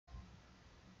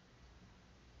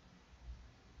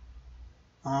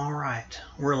All right,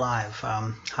 we're live.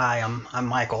 Hi, I'm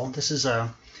Michael. This is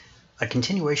a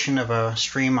continuation of a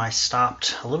stream I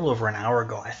stopped a little over an hour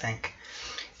ago, I think.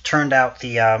 Turned out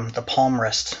the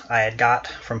palmrest I had got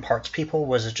from Parts People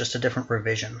was just a different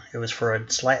revision. It was for a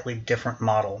slightly different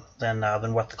model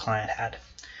than what the client had.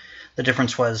 The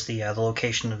difference was the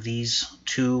location of these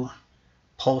two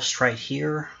posts right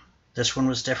here. This one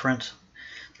was different.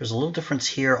 There's a little difference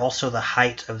here. Also, the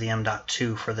height of the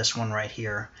M.2 for this one right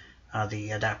here.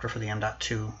 The adapter for the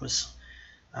M.2 was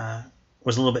a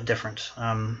little bit different.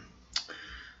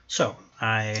 So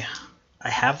I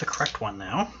have the correct one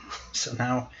now. So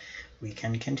now we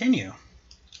can continue.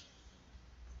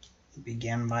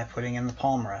 Begin by putting in the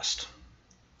palmrest.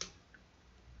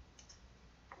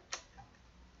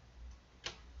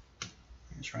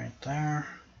 It's right there.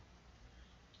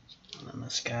 And then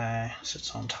this guy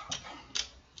sits on top.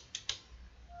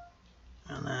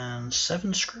 And then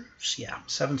 7 screws. Yeah,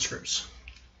 7 screws.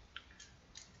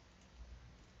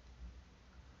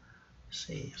 Let's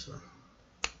see. So,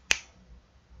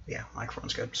 yeah,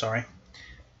 microphone's good. Sorry.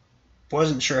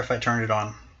 Wasn't sure if I turned it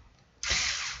on.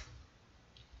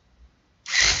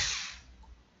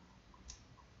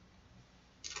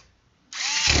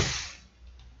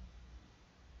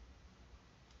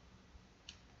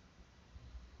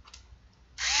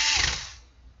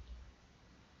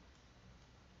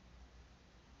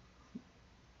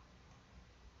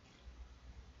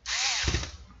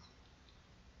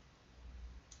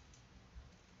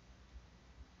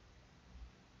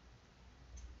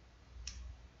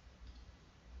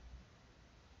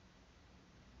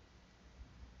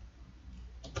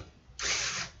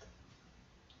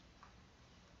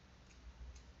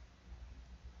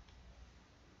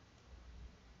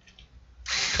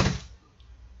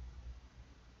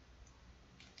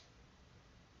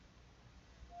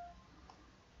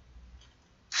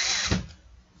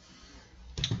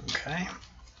 Okay,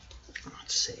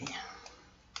 let's see.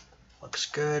 Looks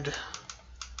good.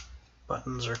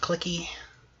 Buttons are clicky.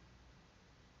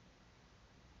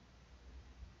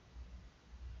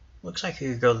 Looks like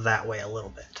you could go that way a little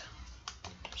bit.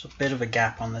 There's a bit of a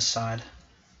gap on this side.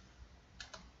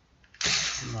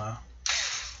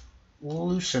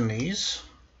 Loosen these.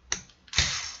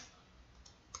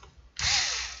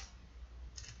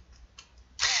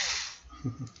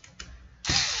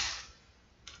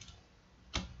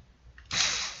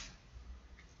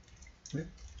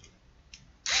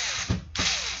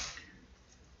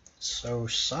 So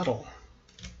subtle.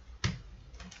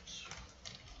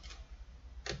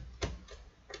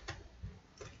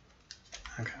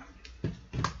 Okay.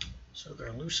 So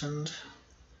they're loosened. So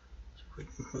if we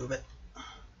can move it.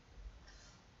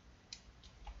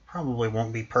 Probably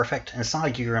won't be perfect. And it's not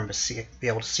like you're going to be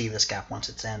able to see this gap once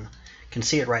it's in. I can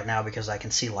see it right now because I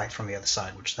can see light from the other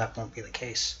side, which that won't be the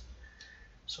case.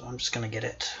 So I'm just going to get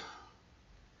it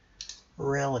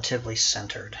relatively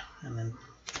centered and then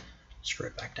screw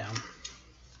it back down.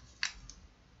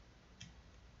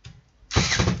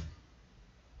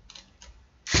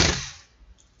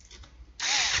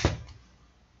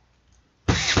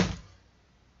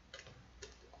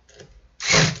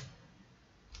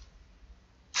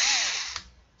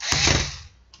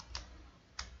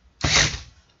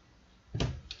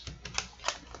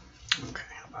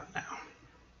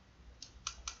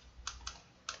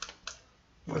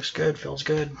 Looks good, feels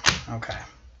good. Okay.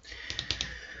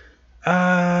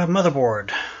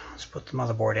 Motherboard. Let's put the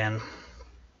motherboard in.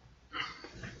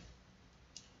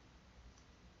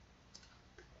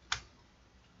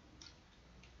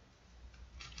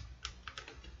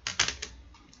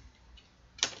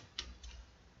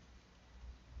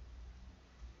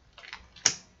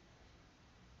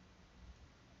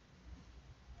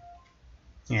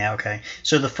 Yeah, okay.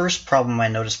 So the first problem I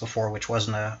noticed before, which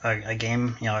wasn't a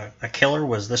game, a killer,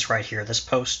 was this right here. This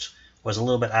post was a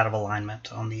little bit out of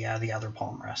alignment on the other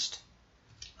palmrest.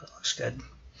 That looks good.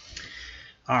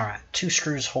 All right, 2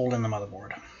 screws holding the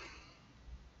motherboard.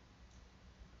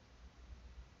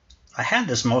 I had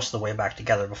this most of the way back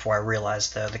together before I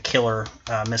realized the killer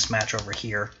mismatch over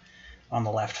here on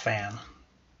the left fan.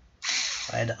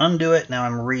 I had to undo it. Now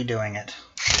I'm redoing it.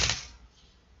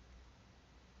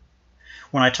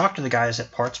 When I talked to the guys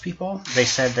at Parts People, they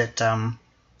said that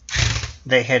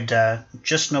they had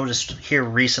just noticed here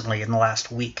recently in the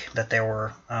last week that there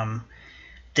were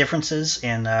differences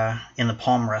in the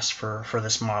palmrest for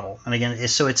this model. And again,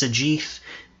 so it's a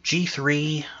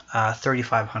G3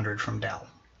 3500 from Dell.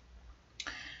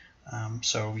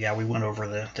 So yeah, we went over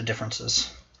the differences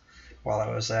while I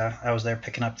was there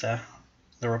picking up the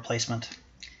replacement.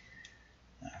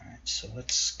 All right, so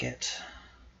let's get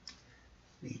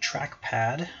the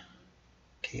trackpad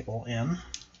cable in.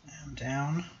 and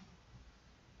down,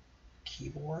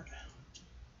 keyboard.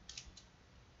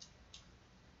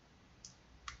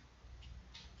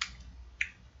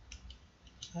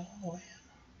 All the way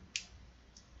in.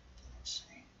 Let's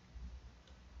see.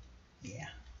 Yeah,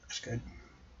 looks good.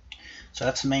 So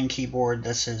that's the main keyboard.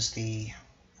 This is the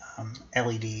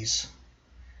LED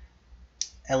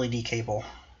cable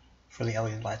for the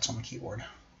LED lights on the keyboard.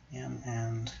 In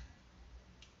and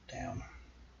down.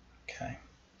 Okay.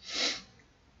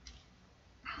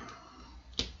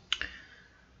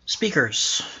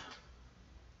 Speakers.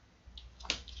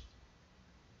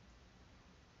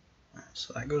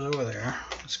 So that goes over there.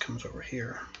 This comes over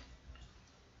here.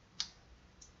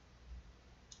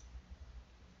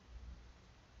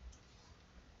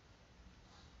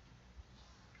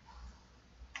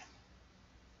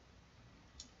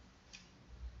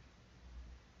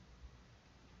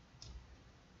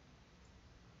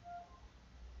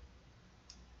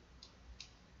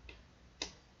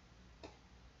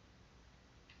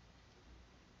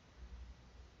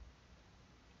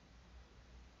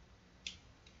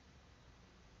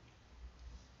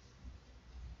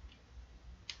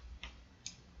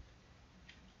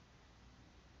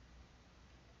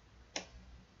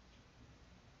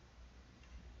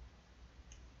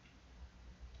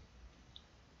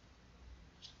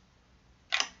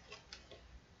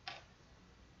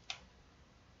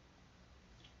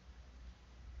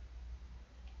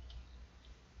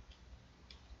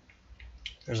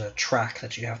 There's a track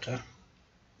that you have to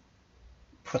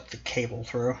put the cable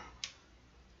through,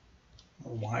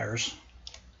 or wires.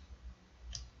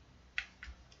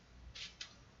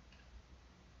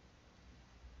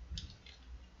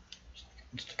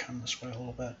 Just to come this way a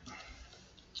little bit.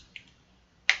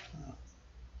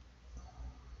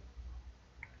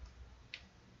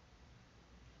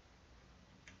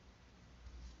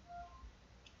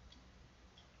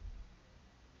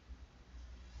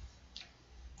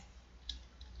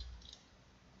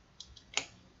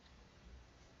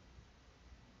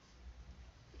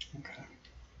 Okay.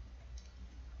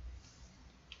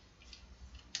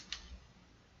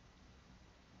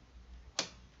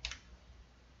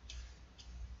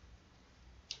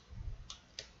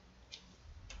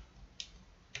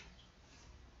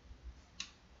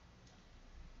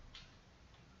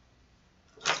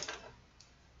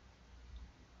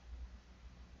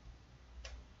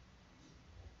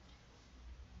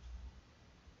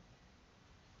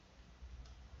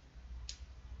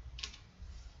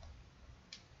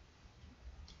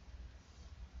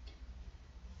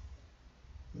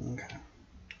 Okay.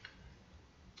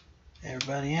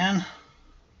 Everybody in?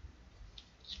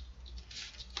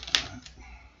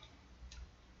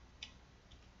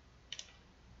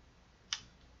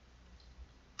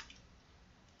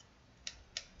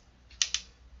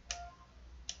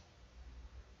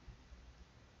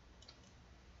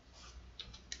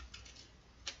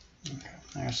 Okay,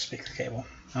 there's the speaker cable.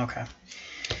 Okay.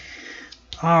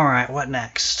 All right, what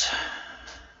next?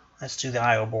 Let's do the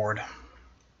I/O board.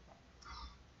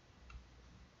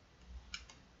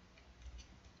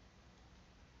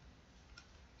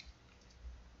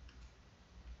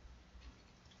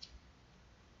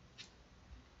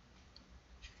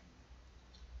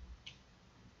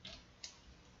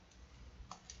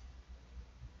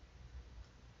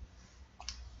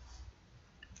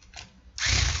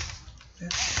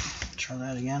 Try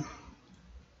that again.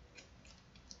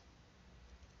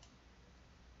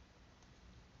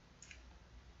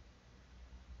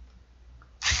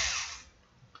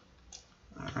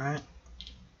 All right.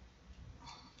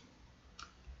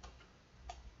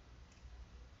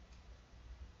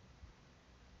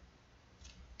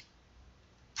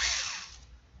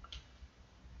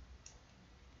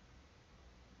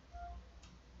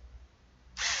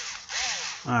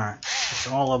 All right. That's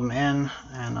all of them in,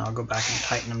 and I'll go back and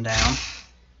tighten them down.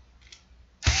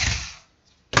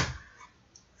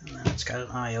 And then it's got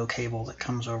an I/O cable that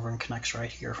comes over and connects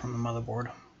right here from the motherboard.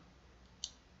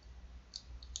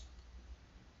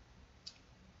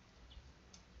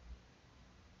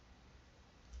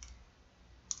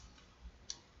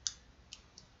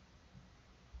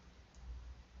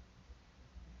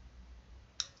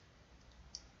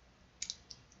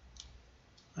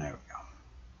 There we go.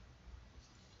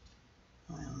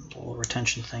 And the little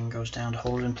retention thing goes down to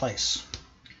hold it in place.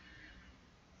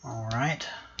 All right.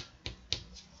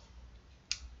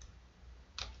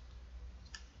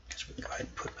 Guess we can go ahead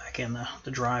and put back in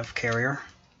the drive carrier.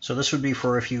 So this would be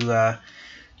for if you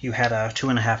you had a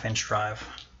 2.5-inch drive.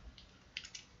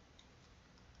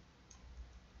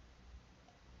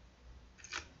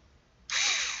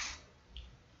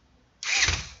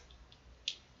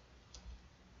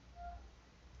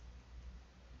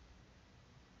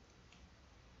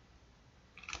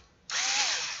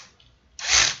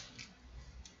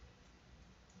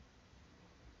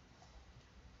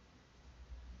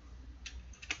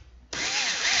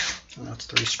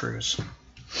 that's 3 screws.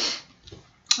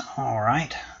 All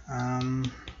right.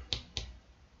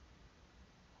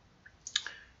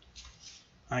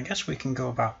 I guess we can go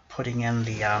about putting in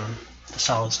the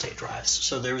solid-state drives.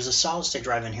 So there was a solid-state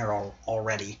drive in here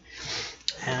already,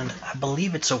 and I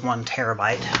believe it's a 1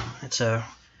 terabyte. It's a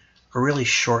really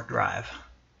short drive.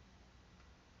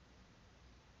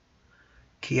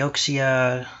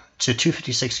 Kioxia, it's a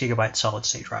 256 gigabyte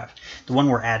solid-state drive. The one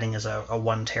we're adding is a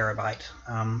 1 terabyte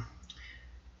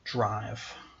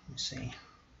drive. Let me see.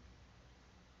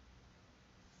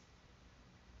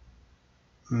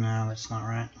 No, that's not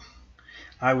right.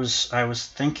 I was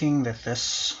thinking that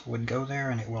this would go there,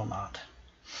 and it will not.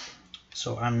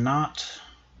 So I'm not...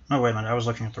 No, wait a minute. I was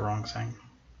looking at the wrong thing.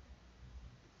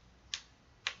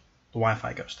 The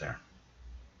Wi-Fi goes there.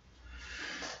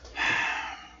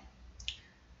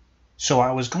 So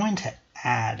I was going to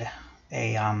add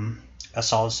a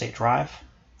solid-state drive,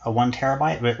 a 1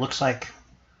 terabyte, but it looks like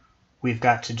we've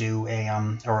got to do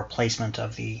a replacement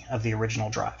of the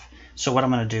original drive. So what I'm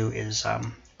going to do is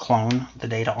clone the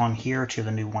data on here to the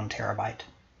new 1 terabyte.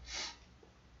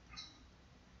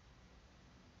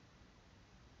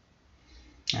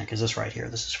 Because this right here,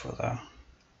 this is for the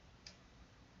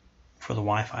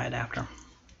Wi-Fi adapter.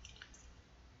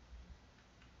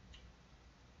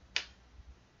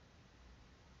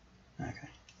 Okay,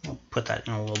 we'll put that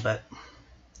in a little bit.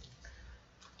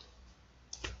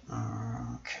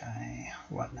 Okay,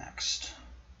 what next?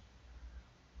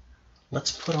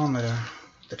 Let's put on the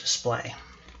display.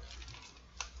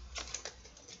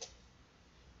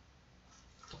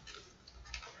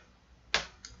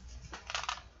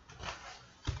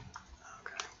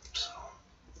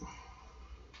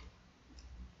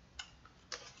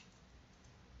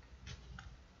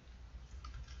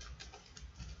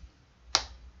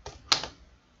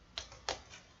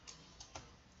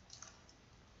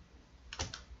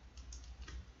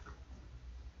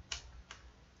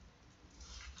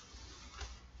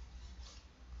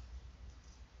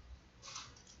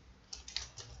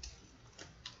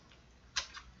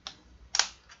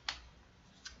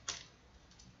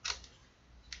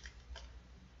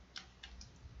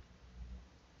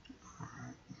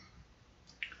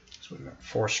 So we've got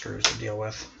 4 screws to deal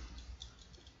with.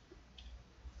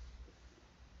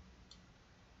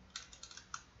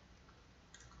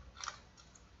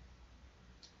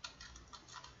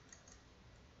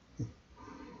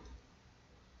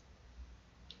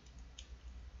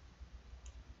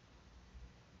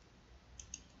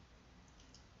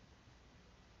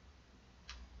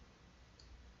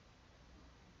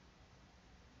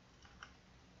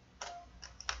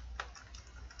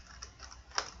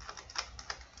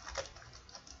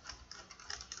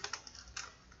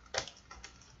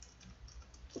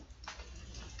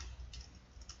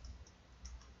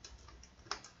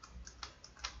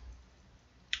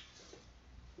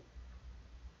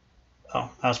 Oh,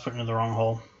 I was putting it in the wrong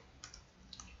hole.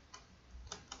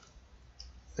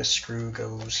 This screw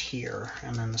goes here,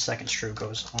 and then the second screw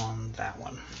goes on that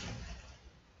one.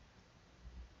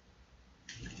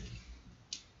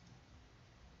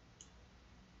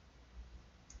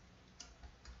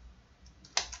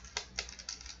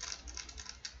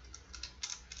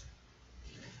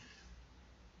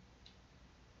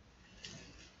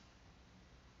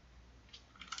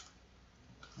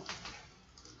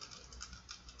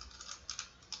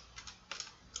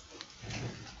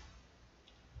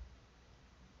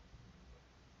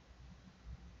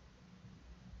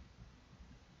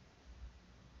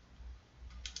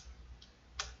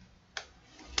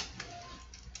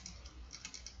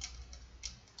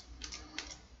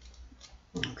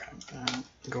 Okay,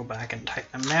 go back and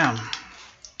tighten them down.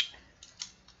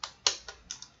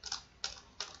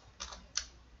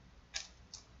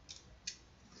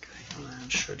 Okay, and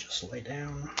that should just lay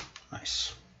down.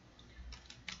 Nice.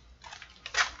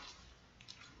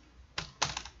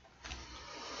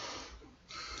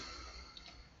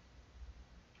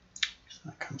 So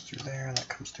that comes through there, that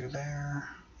comes through there.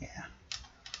 Yeah.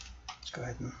 Let's go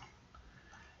ahead and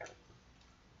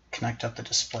connect up the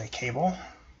display cable.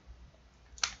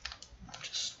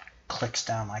 Clicks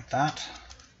down like that,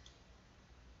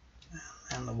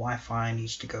 and the Wi-Fi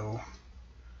needs to go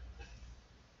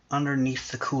underneath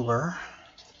the cooler.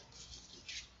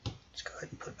 Let's go ahead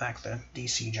and put back the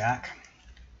DC jack.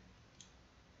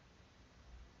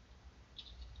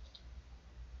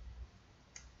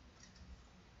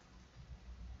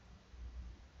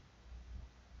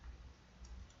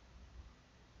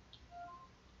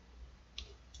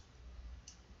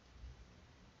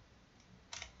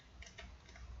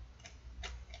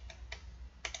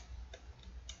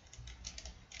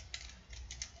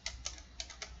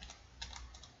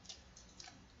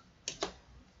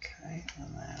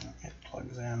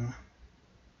 plugs in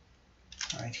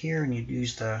right here, and you'd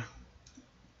use the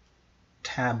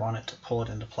tab on it to pull it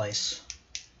into place.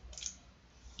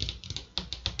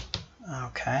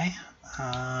 Okay,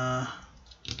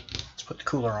 let's put the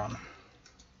cooler on.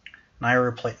 And I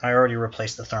already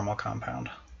replaced the thermal compound.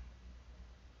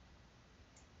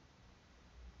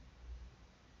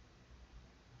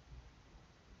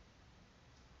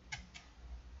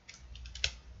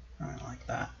 All right, like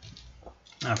that.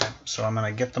 Okay, so I'm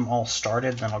going to get them all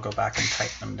started, then I'll go back and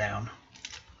tighten them down.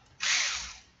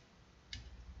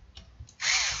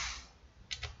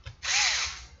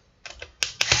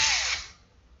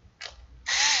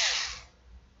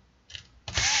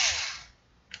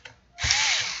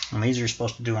 And these are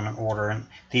supposed to do in an order, and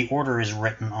the order is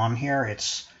written on here.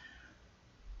 It's,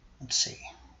 let's see,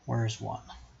 where's 1?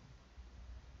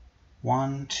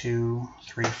 1, 2,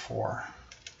 3, 4.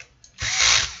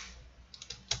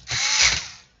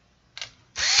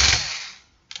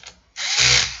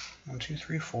 One, 2,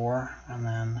 3, 4, and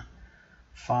then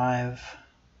 5,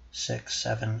 6,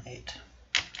 7, 8.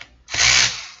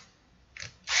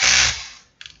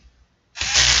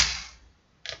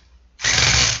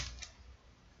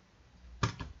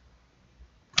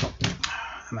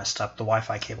 I messed up. The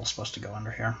Wi-Fi cable is supposed to go under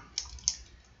here.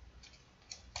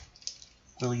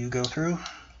 Will you go through?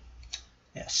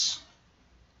 Yes.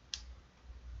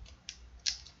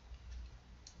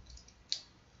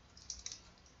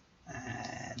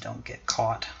 Don't get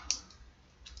caught.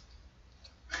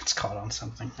 It's caught on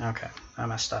something. Okay, I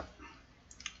messed up.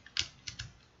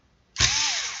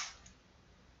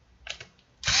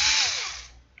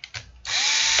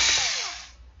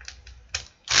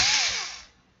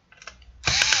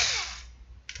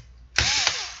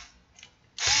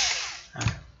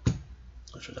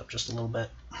 It up just a little bit.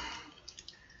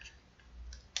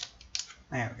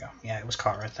 There we go. Yeah, it was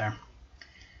caught right there.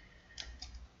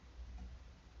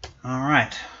 All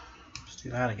right, let's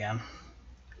do that again.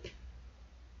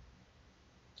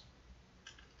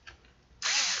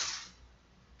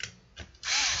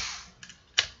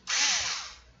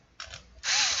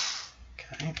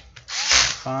 Okay,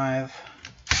 5,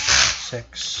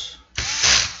 6,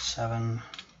 7,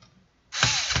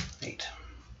 8.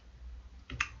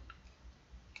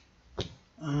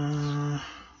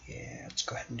 Yeah, let's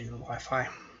go ahead and do the Wi-Fi.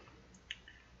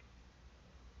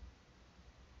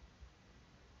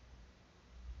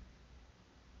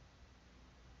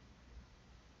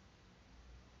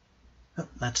 Oh,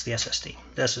 that's the SSD.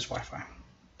 This is Wi-Fi.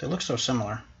 They look so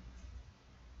similar.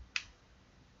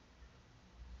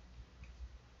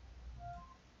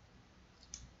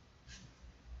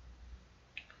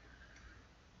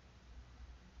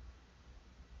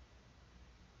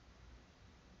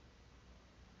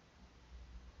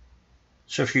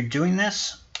 So if you're doing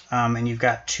this and you've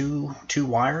got two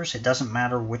wires, it doesn't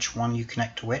matter which one you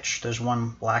connect to which. There's one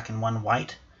black and one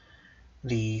white.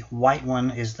 The white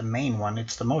one is the main one.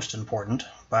 It's the most important,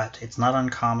 but it's not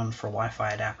uncommon for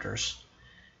Wi-Fi adapters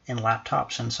in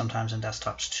laptops and sometimes in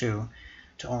desktops too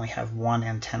to only have one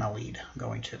antenna lead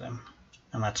going to them.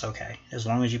 And that's okay. As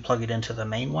long as you plug it into the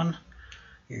main one,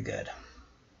 you're good.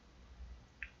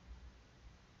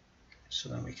 So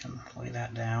then we can lay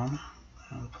that down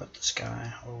and put this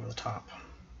guy over the top.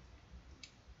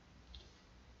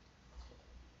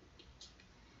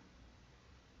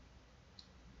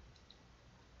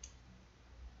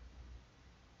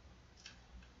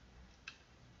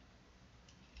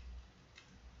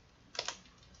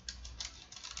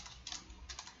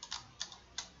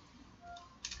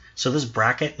 So this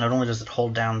bracket, not only does it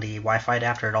hold down the Wi-Fi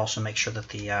adapter, it also makes sure that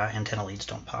the antenna leads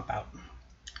don't pop out.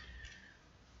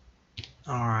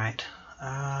 All right.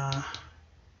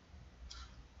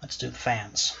 Let's do the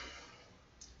fans.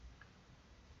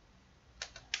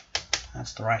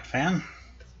 That's the right fan.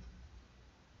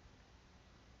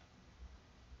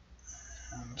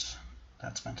 And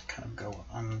that's meant to kind of go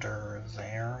under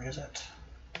there, is it?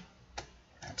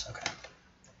 That's okay.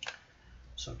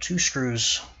 So 2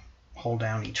 screws hold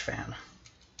down each fan.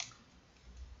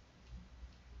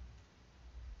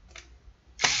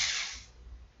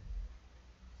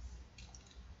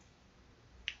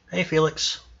 Hey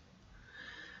Felix.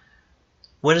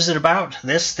 What is it about?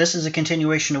 This is a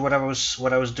continuation of what I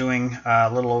was doing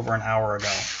a little over an hour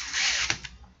ago.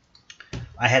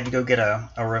 I had to go get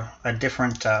a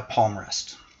different palm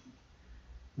rest.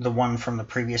 The one from the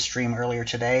previous stream earlier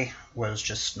today was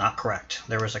just not correct.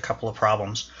 There was a couple of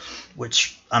problems,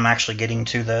 which I'm actually getting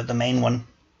to the main one.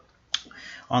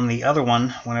 On the other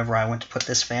one, whenever I went to put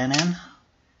this fan in,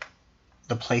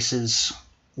 the places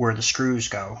where the screws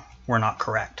go were not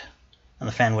correct, and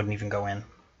the fan wouldn't even go in.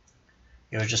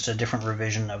 It was just a different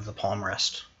revision of the palm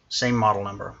rest. Same model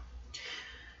number.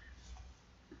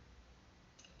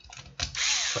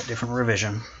 but different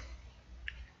revision.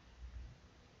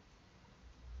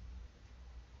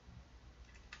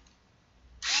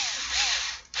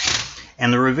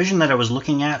 And the revision that I was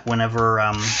looking at whenever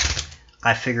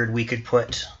I figured we could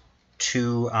put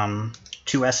two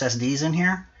SSDs in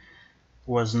here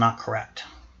was not correct.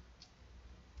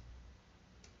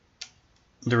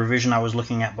 The revision I was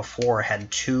looking at before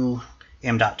had two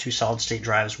M.2 solid-state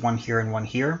drives, one here and one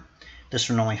here. This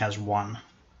one only has one.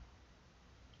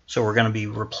 So we're going to be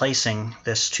replacing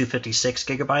this 256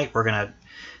 gigabyte. We're going to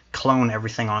clone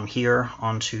everything on here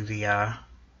onto the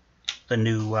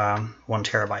new 1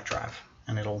 terabyte drive,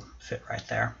 and it'll fit right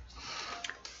there.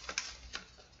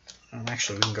 And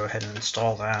actually, we can go ahead and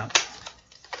install that.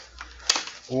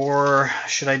 Or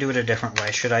should I do it a different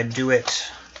way? Should I do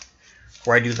it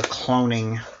where I do the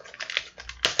cloning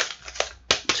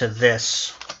to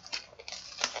this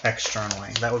externally?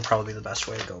 That would probably be the best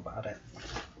way to go about it.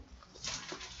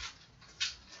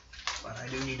 But I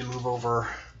do need to move over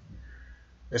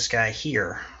this guy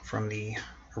here from the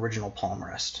original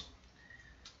palmrest.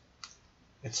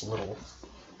 It's a little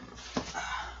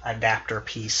adapter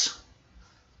piece.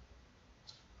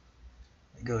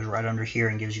 It goes right under here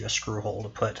and gives you a screw hole to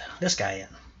put this guy in.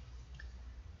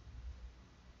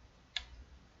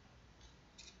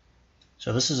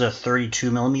 So this is a 32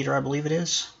 millimeter, I believe it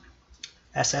is,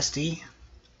 SSD.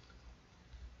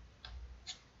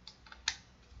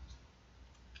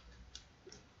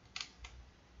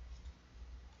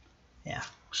 Yeah,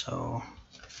 so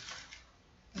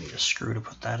I need a screw to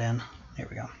put that in. There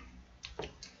we go.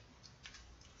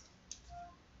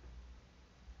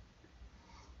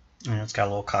 And it's got a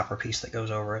little copper piece that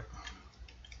goes over it.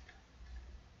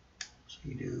 So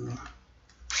you do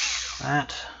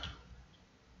that.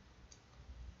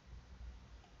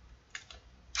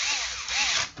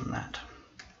 And that.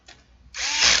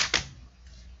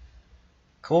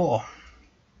 Cool.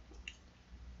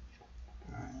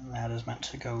 And that is meant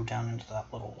to go down into that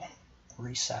little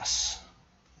recess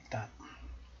like that.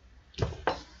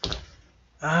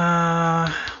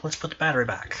 Let's put the battery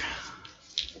back.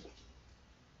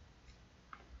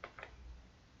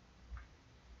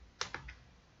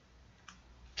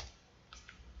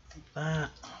 Like that,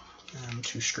 and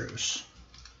 2 screws.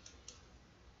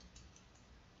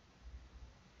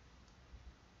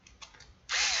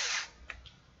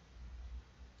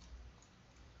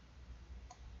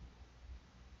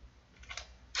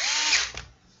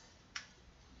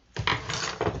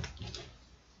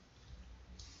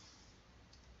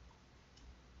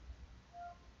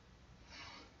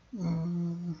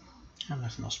 I have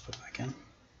nothing else to put back in,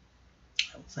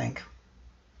 I don't think.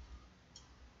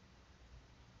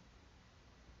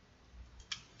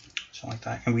 So like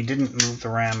that. And we didn't move the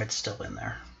RAM, it's still in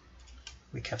there.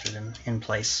 We kept it in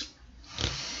place.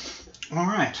 All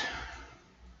right.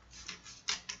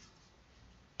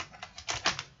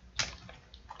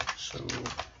 So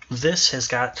this has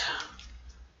got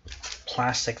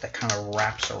plastic that kind of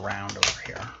wraps around over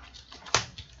here.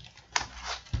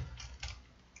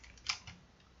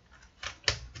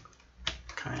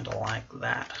 Kind of like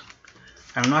that.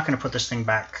 I'm not going to put this thing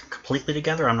back completely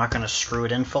together. I'm not going to screw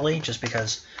it in fully just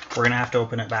because we're going to have to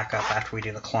open it back up after we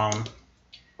do the clone.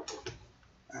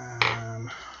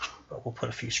 But we'll put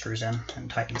a few screws in and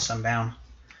tighten some down.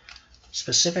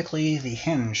 Specifically the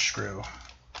hinge screw.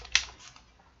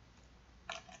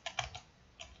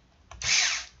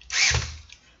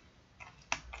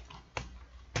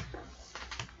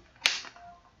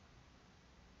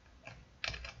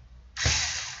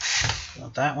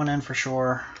 Put that one in for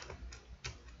sure.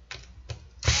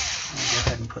 I'll go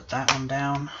ahead and put that one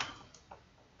down.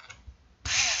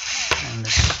 And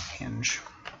this hinge.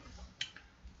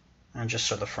 And just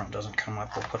so the front doesn't come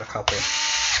up, we'll put a couple.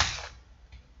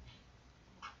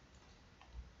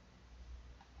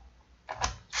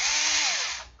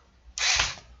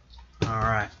 All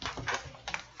right.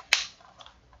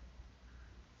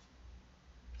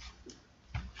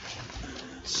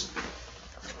 Let's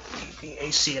need the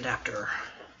AC adapter.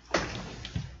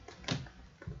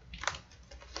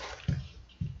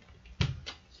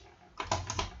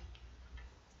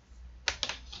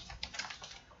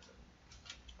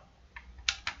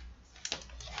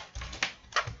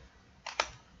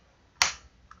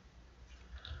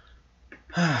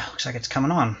 Looks like it's coming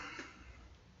on.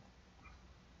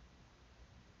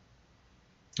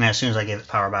 And as soon as I gave it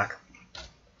power back.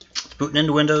 It's booting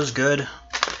into Windows, good.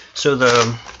 So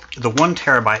the 1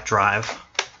 terabyte drive,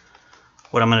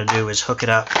 what I'm going to do is hook it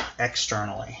up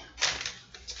externally.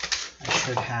 I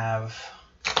should have,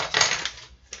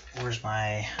 where's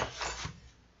my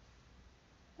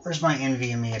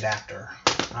NVMe adapter?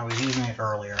 I was using it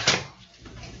earlier.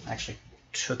 Actually,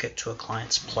 took it to a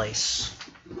client's place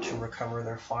to recover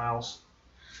their files.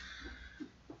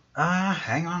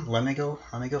 Hang on, let me go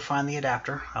find the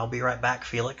adapter. I'll be right back,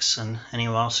 Felix, and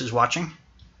anyone else who's watching.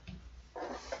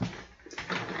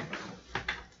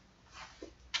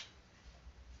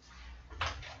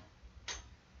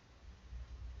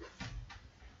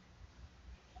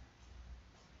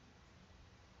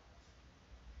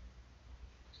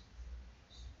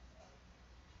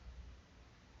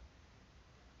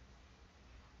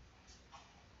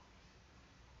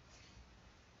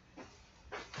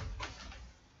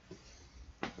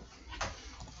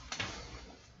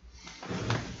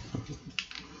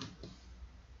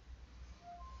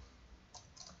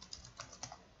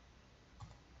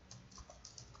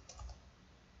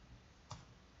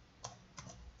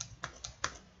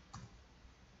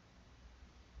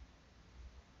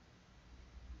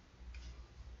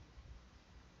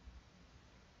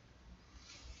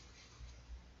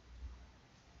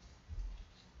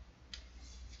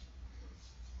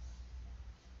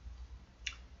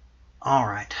 All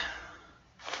right.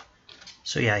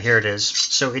 So yeah, here it is.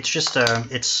 So it's just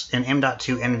it's an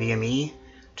M.2 NVMe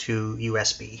to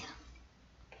USB.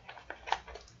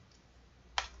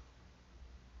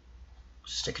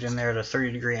 Stick it in there at a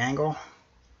 30-degree angle.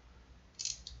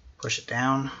 Push it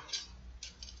down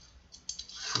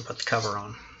and put the cover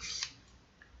on.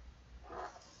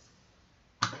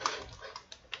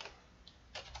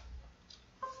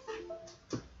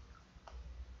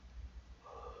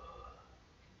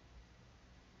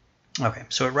 Okay,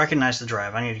 so it recognized the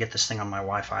drive. I need to get this thing on my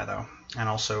Wi-Fi though, and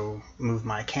also move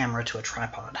my camera to a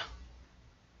tripod.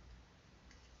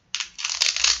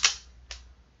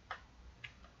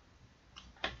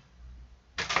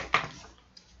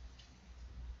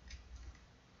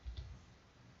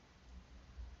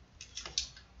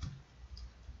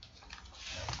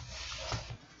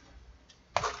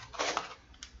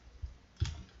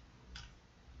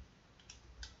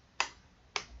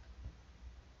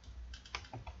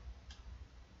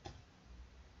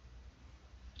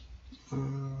 Let's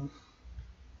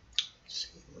see,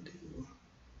 we'll do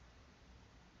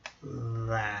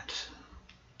that.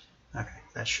 Okay,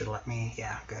 that should let me,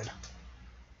 yeah, good.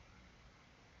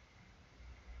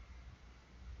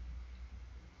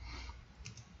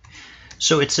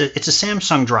 So it's a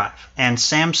Samsung drive, and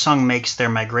Samsung makes their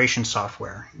migration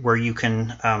software where you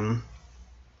can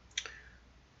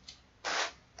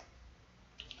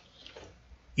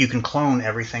clone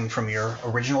everything from your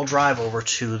original drive over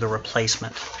to the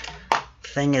replacement.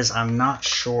 Thing is, I'm not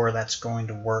sure that's going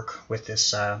to work with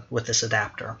this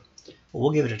adapter. But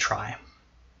we'll give it a try.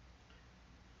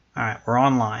 All right, we're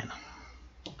online.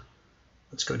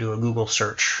 Let's go do a Google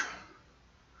search.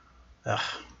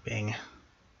 Bing.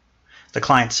 The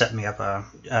client set me up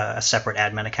a separate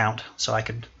admin account so I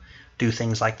could do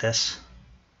things like this.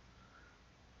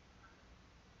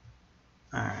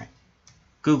 All right,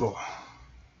 Google.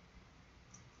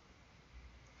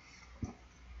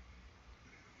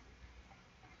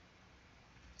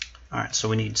 All right, so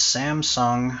we need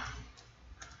Samsung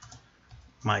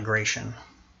migration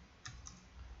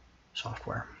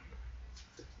software.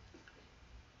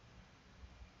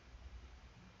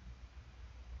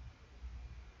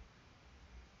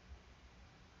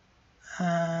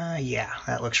 Yeah,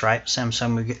 that looks right.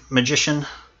 Samsung Magician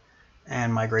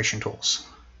and migration tools.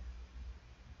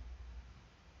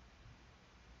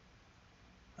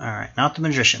 All right, not the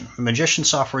Magician. The Magician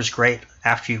software is great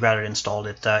after you've got it installed.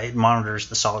 It monitors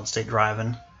the solid-state drive,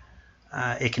 and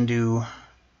it can do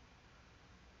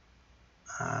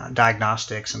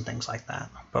diagnostics and things like that.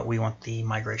 But we want the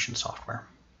migration software.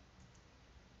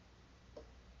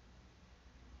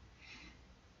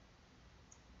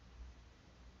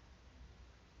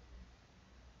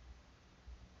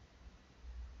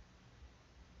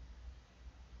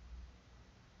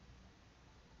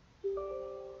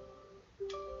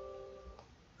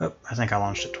 Oh, I think I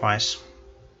launched it twice.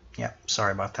 Yep,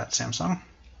 sorry about that, Samsung.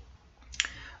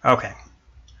 Okay.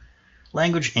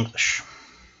 Language, English.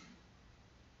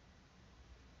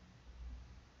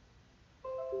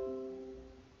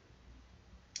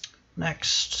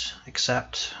 Next,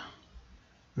 accept.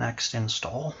 Next,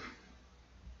 install.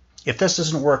 If this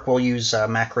doesn't work, we'll use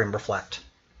Macrim Reflect.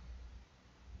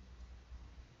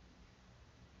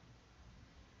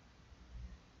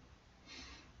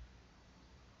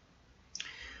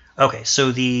 Okay,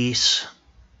 so the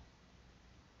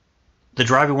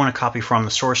drive we want to copy from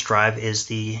the source drive is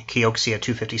the Kioxia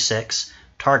 256.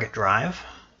 Target drive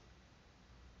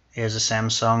is a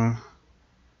Samsung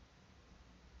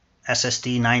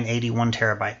SSD 980 1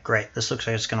 terabyte. Great, this looks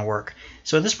like it's going to work.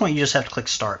 So at this point, you just have to click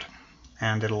Start,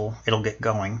 and it'll get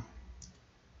going.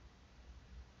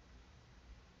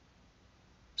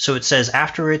 So it says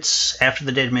after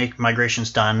the data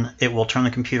migration's done, it will turn the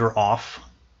computer off,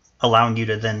 allowing you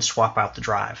to then swap out the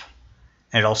drive.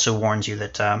 And it also warns you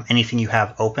that anything you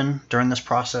have open during this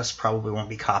process probably won't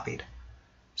be copied.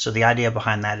 So the idea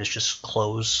behind that is just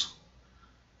close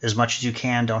as much as you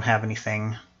can. Don't have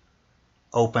anything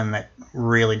open that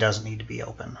really doesn't need to be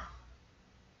open.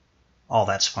 All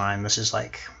that's fine. This is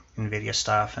like NVIDIA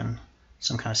stuff and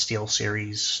some kind of Steel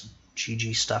Series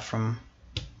GG stuff from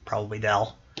probably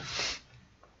Dell.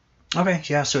 Okay,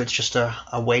 yeah, so it's just a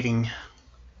waiting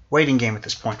game at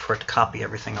this point for it to copy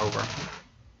everything over.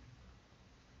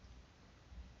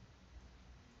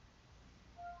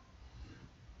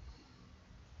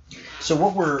 So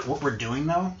what we're doing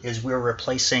though is we're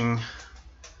replacing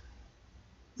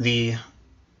the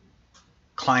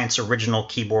client's original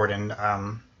keyboard and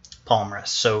palmrest.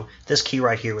 So this key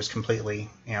right here was completely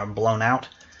blown out,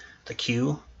 the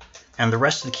Q, and the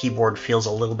rest of the keyboard feels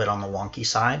a little bit on the wonky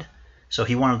side. So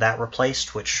he wanted that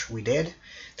replaced, which we did.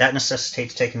 That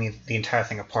necessitates taking the entire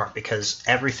thing apart because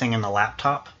everything in the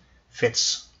laptop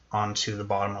fits onto the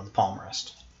bottom of the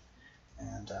palmrest.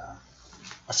 And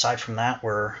aside from that,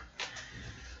 we're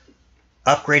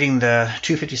upgrading the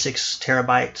 256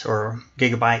 terabyte or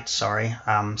gigabyte, sorry,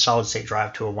 solid state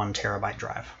drive to a 1 terabyte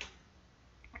drive.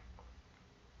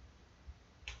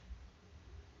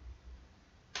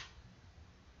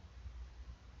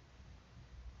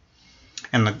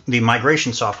 And the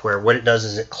migration software, what it does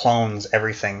is it clones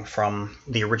everything from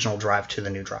the original drive to the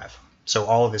new drive. So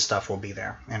all of his stuff will be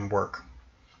there and work.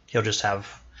 He'll just have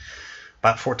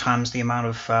about 4 times the amount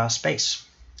of space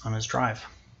on his drive.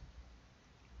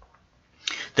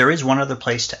 There is one other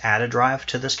place to add a drive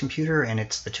to this computer, and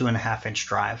it's the 2.5-inch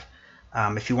drive.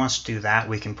 If he wants to do that,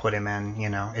 we can put him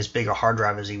in, as big a hard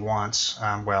drive as he wants.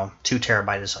 Well, 2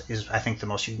 terabyte is I think the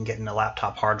most you can get in a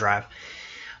laptop hard drive.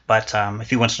 But if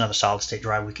he wants another solid-state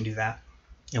drive, we can do that.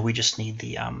 And we just need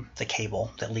the cable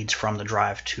that leads from the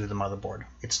drive to the motherboard.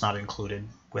 It's not included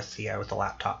with the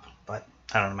laptop, but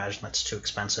I don't imagine that's too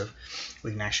expensive.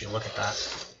 We can actually look at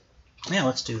that. Yeah,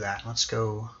 let's do that.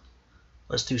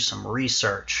 Let's do some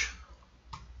research.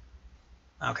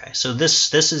 Okay, so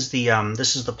this is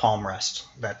the palmrest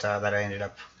that I ended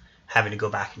up having to go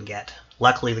back and get.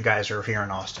 Luckily, the guys are here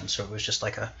in Austin, so it was just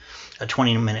like a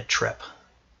 20-minute trip.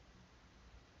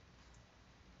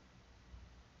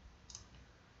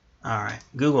 All right,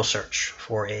 Google search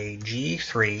for a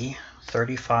G3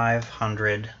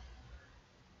 3500.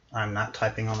 I'm not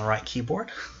typing on the right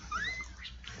keyboard.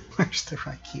 Where's the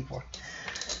right keyboard?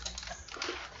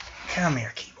 Come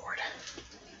here, keyboard.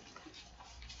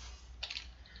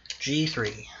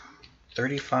 G3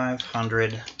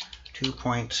 3500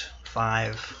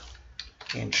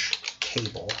 2.5 inch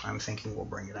cable. I'm thinking we'll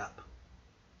bring it up.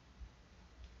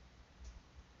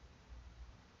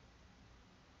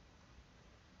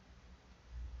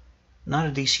 Not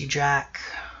a DC jack.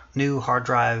 New hard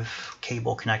drive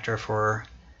cable connector for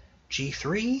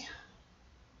G3.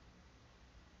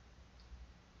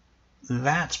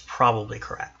 That's probably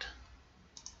correct.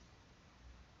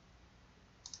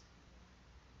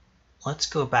 Let's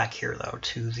go back here though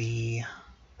to the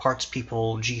Parts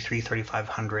People G3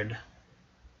 3500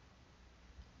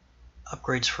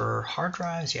 upgrades for hard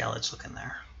drives. Yeah, let's look in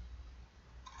there.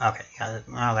 Okay, yeah,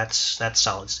 well, that's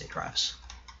solid state drives.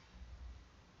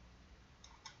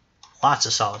 Lots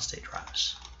of solid state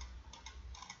drives.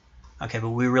 Okay, but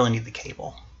we really need the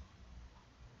cable.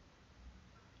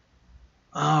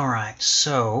 All right,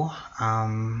 so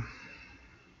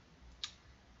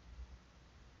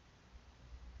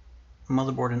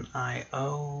motherboard and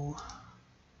I/O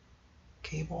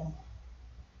cable.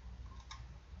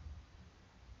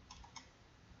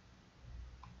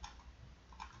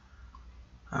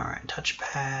 All right,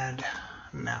 touchpad.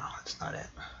 No, that's not it.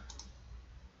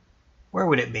 Where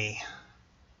would it be?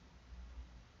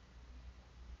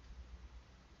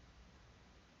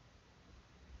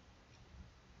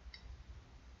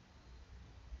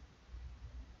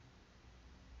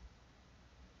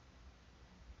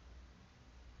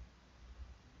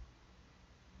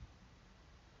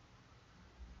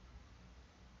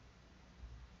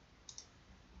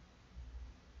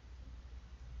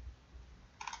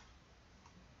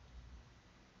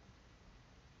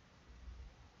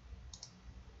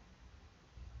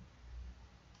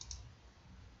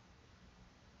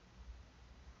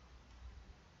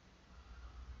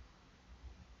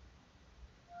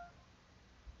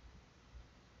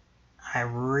 I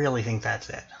really think that's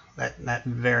it. That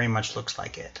very much looks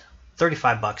like it.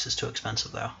 $35 is too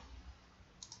expensive though.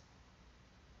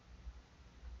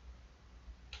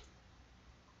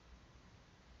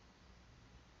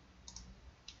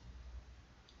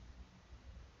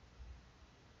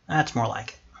 That's more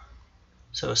like it.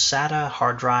 So SATA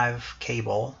hard drive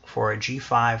cable for a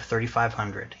G5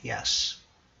 3500. Yes.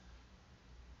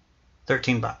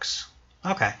 13 bucks.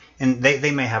 Okay. And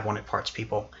they may have one at Parts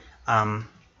People. Let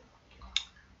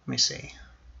me see.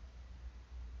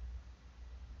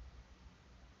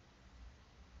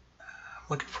 I'm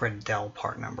looking for a Dell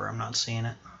part number. I'm not seeing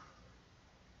it.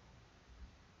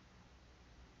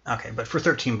 Okay, but for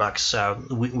 13 bucks,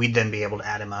 we'd then be able to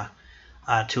add him a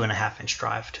 2.5-inch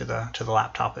drive to the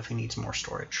laptop if he needs more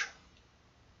storage.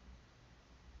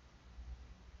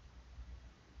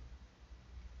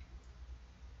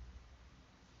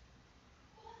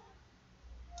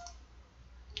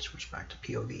 Switch back to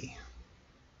POV.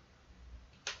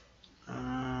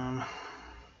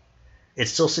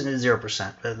 It's still sitting at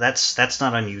 0%. That's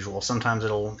not unusual. Sometimes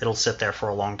it'll sit there for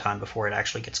a long time before it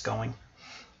actually gets going.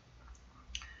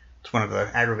 It's one of the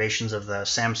aggravations of the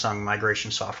Samsung migration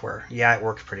software. Yeah, it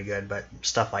works pretty good, but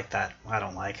stuff like that I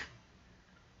don't like.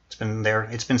 It's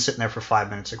been sitting there for 5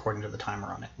 minutes according to the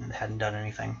timer on it, and it hadn't done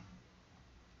anything.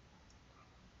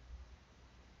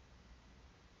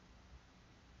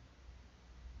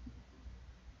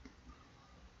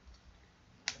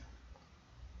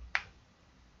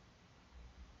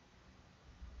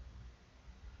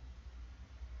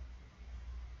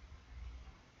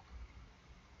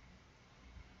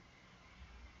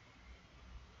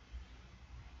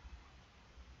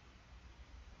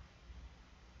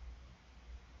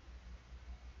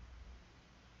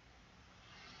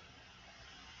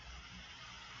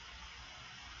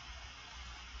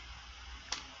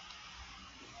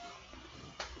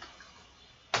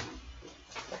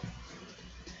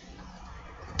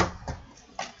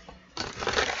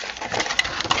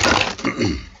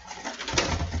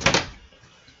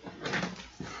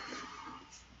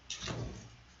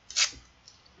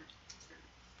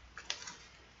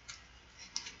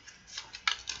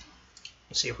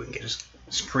 Let's see if we can get his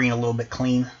screen a little bit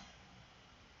clean.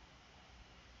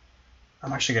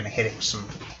 I'm actually going to hit it with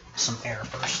some air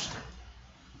first.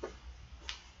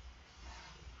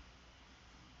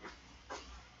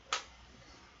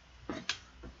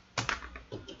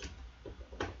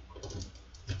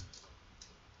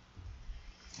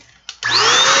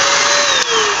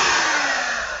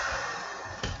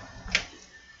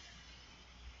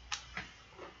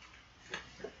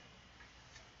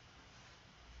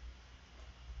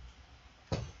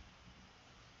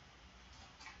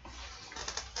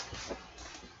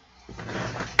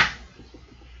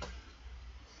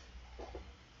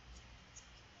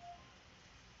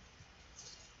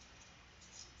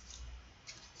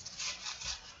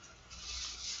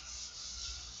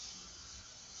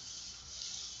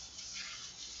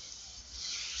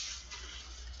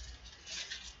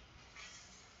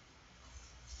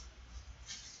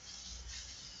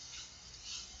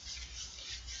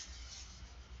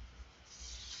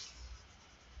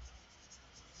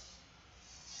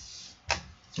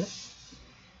 Yep.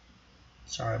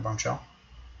 Sorry, bumped y'all.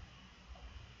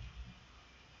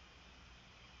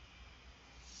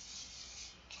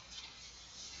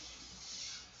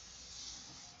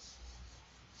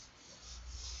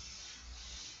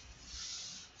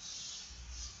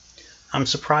 I'm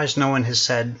surprised no one has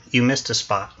said you missed a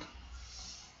spot.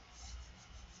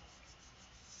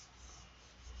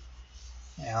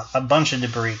 Yeah, a bunch of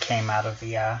debris came out of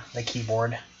the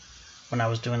keyboard when I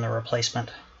was doing the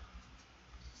replacement.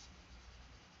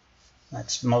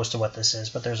 That's most of what this is,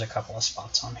 but there's a couple of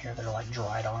spots on here that are like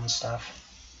dried on stuff.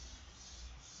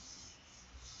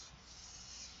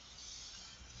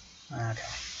 Okay.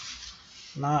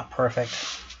 Not perfect,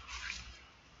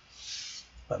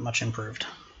 but much improved.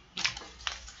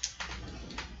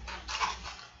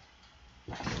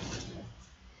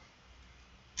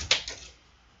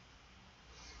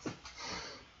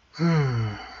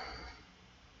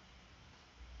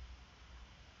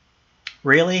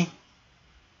 Really?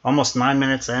 Almost 9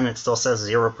 minutes in, it still says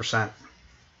 0%.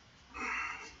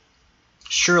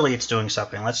 Surely it's doing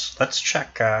something. Let's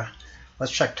check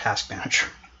Task Manager.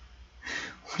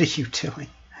 What are you doing?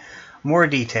 More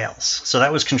details. So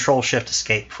that was Control Shift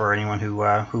Escape for anyone who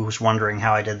was wondering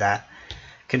how I did that.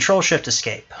 Control Shift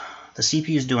Escape. The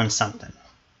CPU is doing something.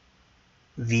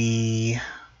 The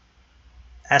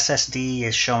SSD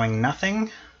is showing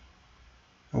nothing.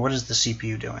 What is the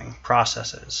CPU doing?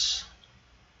 Processes.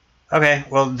 Okay,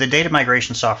 well, the data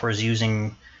migration software is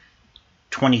using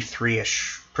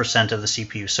 23-ish% of the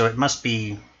CPU, so it must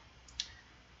be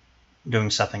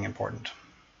doing something important.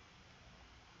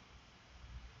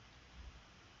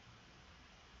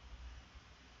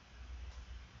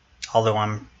 Although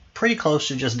I'm pretty close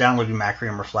to just downloading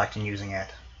Macrium Reflect and using it.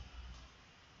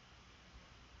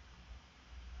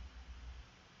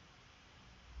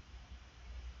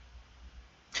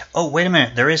 Oh, wait a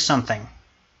minute. There is something.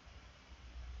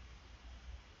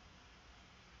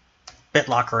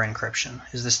 BitLocker encryption.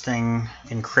 Is this thing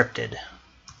encrypted?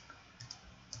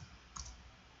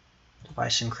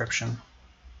 Device encryption.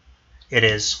 It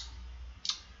is.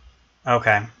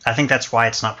 Okay. I think that's why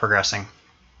it's not progressing.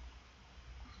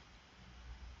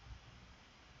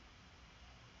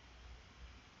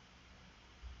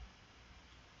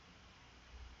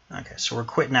 Okay, so we're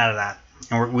quitting out of that.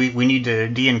 And we need to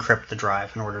de-encrypt the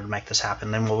drive in order to make this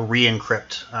happen. Then we'll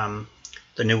re-encrypt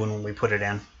the new one when we put it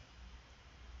in.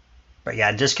 But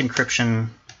yeah, disk encryption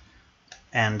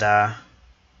and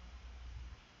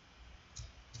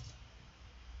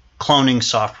cloning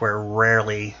software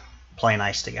rarely play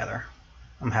nice together.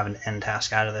 I'm having to end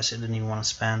task out of this. It didn't even want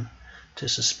to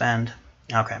suspend.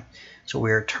 Okay, so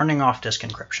we're turning off disk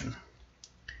encryption.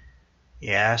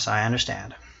 Yes, I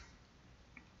understand.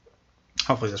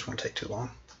 Hopefully this won't take too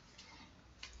long.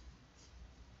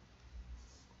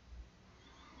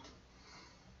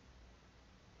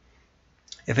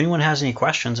 If anyone has any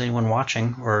questions, anyone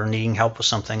watching or needing help with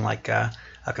something like a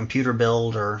computer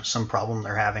build or some problem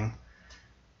they're having,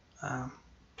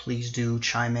 please do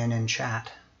chime in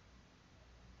chat.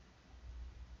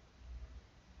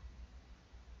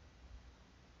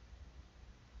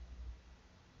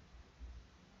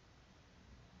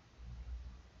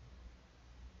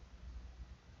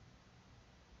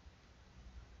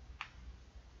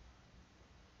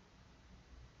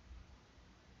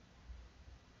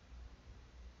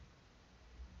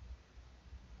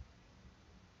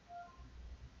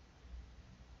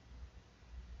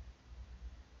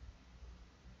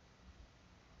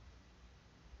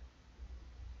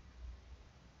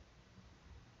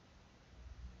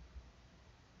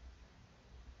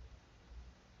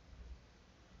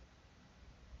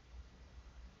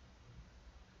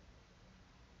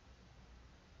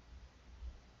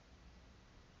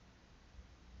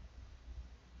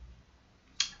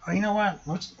 Oh, you know what?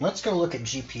 Let's go look at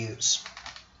GPUs.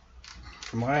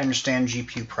 From what I understand,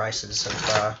 GPU prices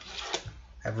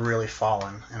have really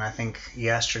fallen, and I think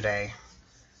yesterday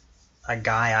a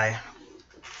guy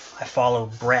I follow,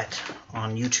 Brett,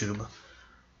 on YouTube,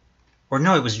 or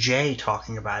no, it was Jay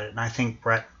talking about it, and I think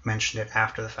Brett mentioned it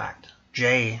after the fact.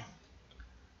 Jay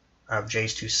of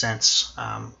Jay's 2 Cents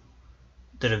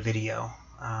did a video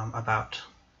about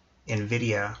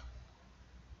NVIDIA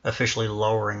officially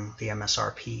lowering the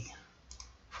MSRP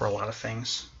for a lot of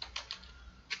things.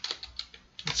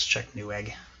 Let's check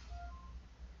Newegg.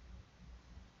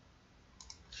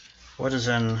 What is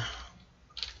an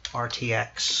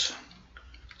RTX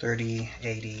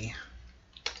 3080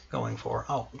 going for?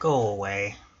 Oh, go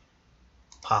away.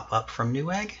 Pop up from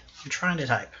Newegg. I'm trying to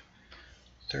type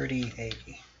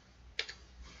 3080.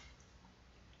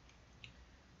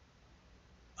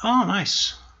 Oh,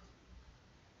 nice.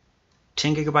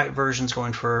 10 gigabyte version's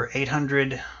going for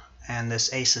 800, and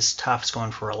this Asus TUF's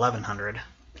going for 1100.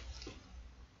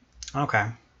 Okay,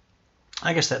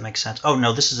 I guess that makes sense. Oh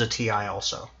no, this is a TI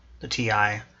also. The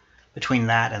TI, between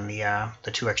that and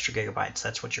the 2 extra gigabytes,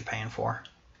 that's what you're paying for.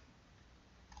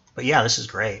 But yeah, this is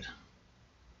great.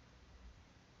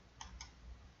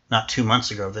 Not 2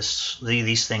 months ago,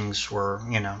 these things were,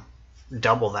 you know,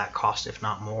 double that cost, if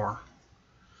not more.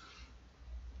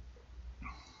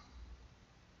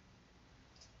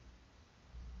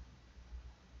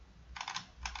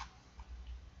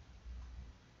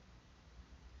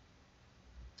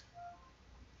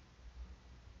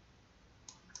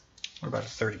 What about a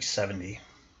 3070?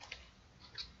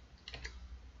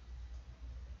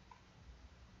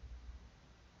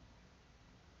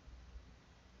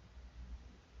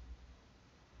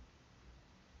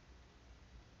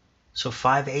 So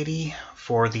 580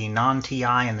 for the non-TI,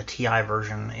 and the TI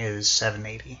version is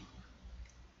 780.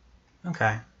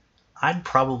 Okay, I'd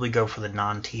probably go for the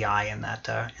non-TI in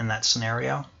that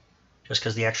scenario, just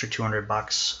because the extra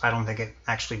 $200, I don't think it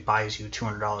actually buys you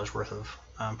 $200 worth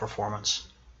of performance.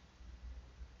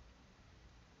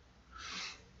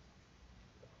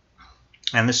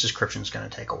 And this description is going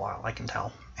to take a while, I can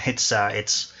tell. It's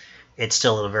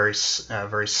still at a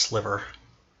very sliver.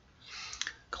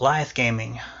 Goliath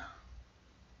Gaming.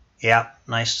 Yeah,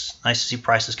 nice to see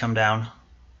prices come down.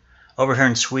 Over here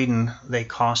in Sweden, they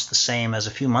cost the same as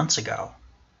a few months ago.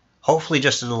 Hopefully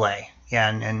just a delay. Yeah,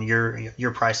 and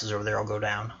your prices over there will go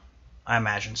down. I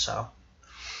imagine so.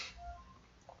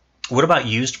 What about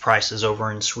used prices over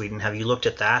in Sweden? Have you looked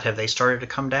at that? Have they started to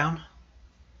come down?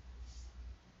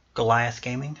 Goliath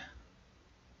Gaming?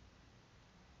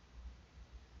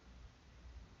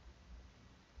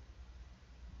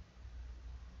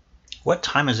 What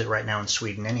time is it right now in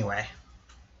Sweden anyway?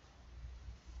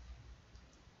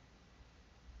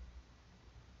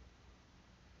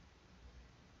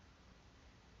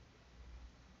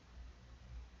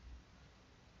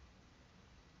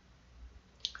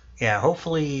 Yeah,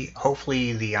 hopefully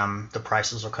the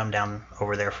prices will come down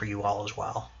over there for you all as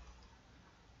well.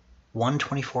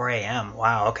 1:24 a.m.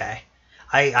 Wow, okay.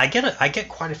 I get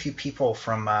quite a few people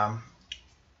from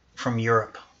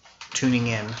Europe tuning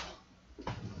in.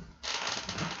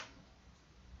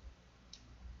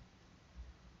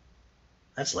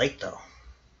 That's late though.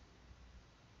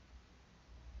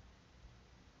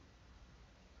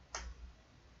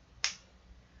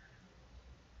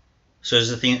 So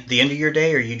is it the end of your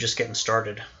day, or are you just getting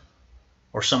started?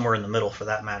 Or somewhere in the middle for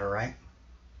that matter, right?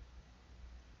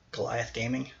 Goliath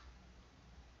Gaming.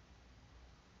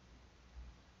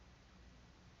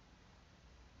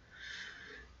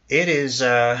 It is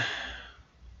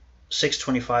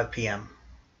 6:25 p.m.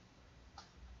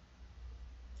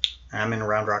 I'm in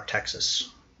Round Rock, Texas.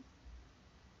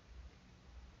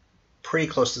 Pretty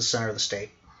close to the center of the state.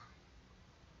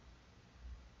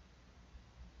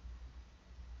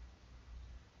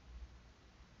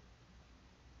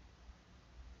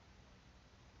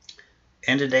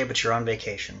 End of day, but you're on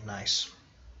vacation. Nice.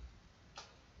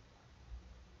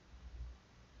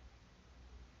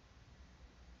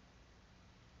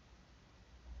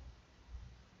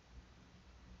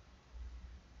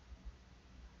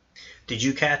 Did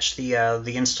you catch the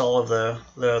install of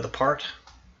the part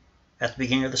at the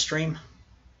beginning of the stream?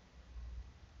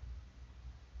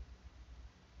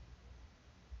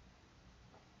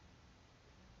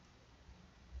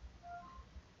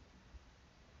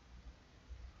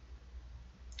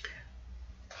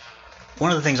 One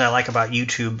of the things I like about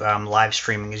YouTube live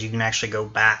streaming is you can actually go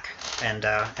back and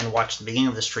watch the beginning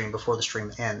of the stream before the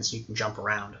stream ends. You can jump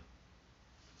around.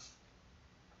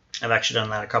 I've actually done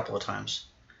that a couple of times.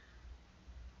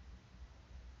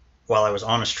 While I was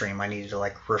on a stream, I needed to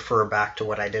like refer back to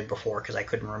what I did before because I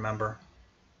couldn't remember.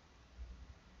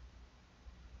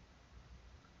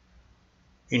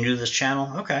 You new to this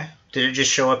channel? Okay. Did it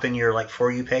just show up in your like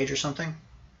For You page or something?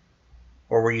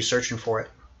 Or were you searching for it?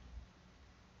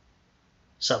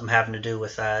 Something having to do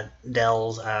with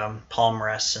Dell's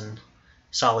palmrests and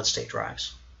solid state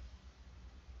drives.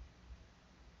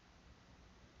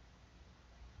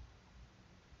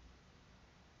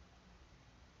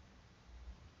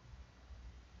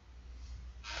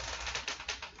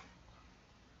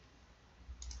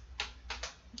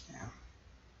 Yeah.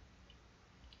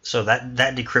 So that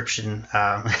decryption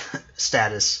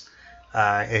status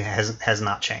it has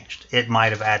not changed. It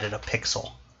might have added a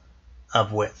pixel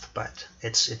of width, but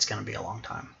it's going to be a long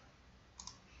time.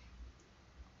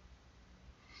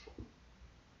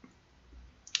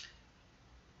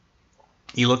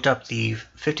 You looked up the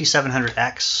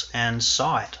 5700X and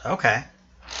saw it. Okay.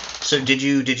 So did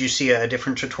you see a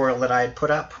different tutorial that I had put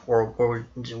up, or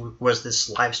was this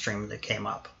live stream that came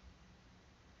up?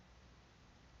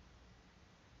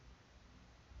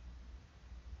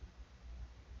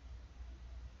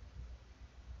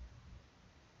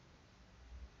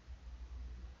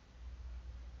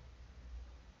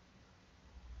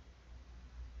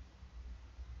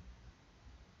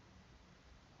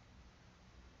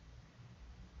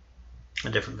 A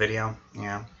different video?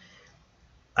 Yeah.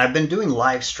 I've been doing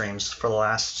live streams for the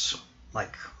last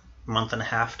like month and a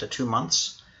half to 2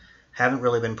 months. Haven't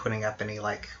really been putting up any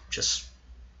like just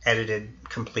edited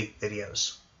complete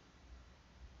videos.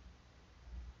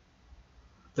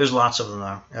 There's lots of them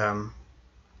though.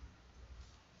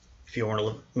 If you want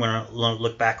to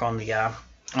look back on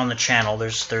the channel,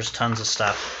 there's tons of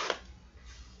stuff.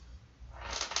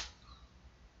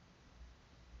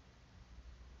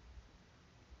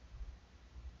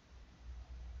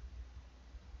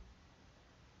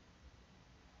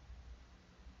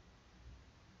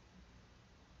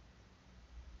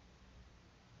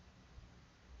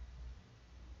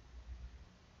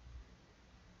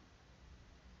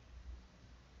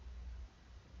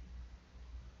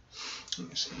 Let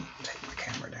me see. Take my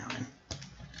camera down and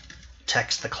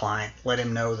text the client. Let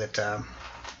him know that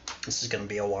this is going to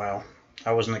be a while.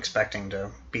 I wasn't expecting to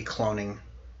be cloning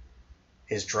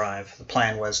his drive. The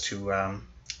plan was to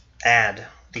add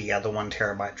the 1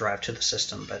 terabyte drive to the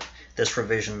system, but this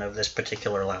revision of this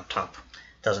particular laptop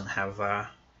doesn't have a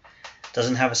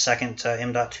second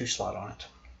M.2 slot on it.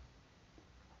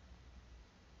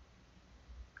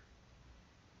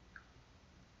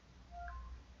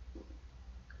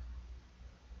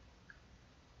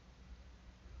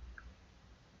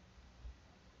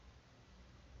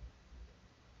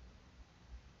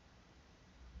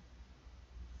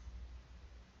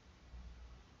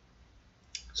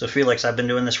 So Felix, I've been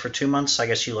doing this for 2 months. I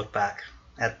guess you look back.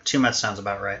 At 2 months sounds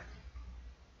about right.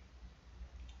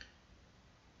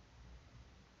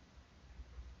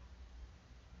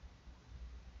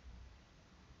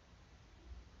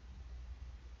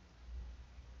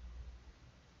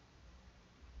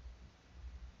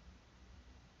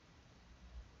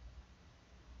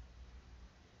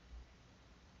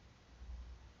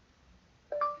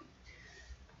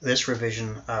 This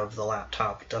revision of the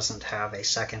laptop doesn't have a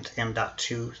second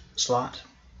M.2 slot,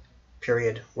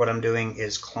 period. What I'm doing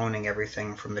is cloning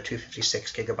everything from the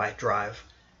 256 gigabyte drive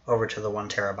over to the 1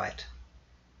 terabyte,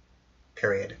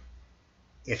 period.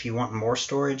 If you want more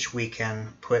storage, we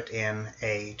can put in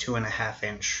a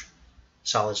 2.5-inch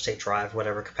solid state drive,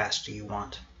 whatever capacity you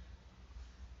want.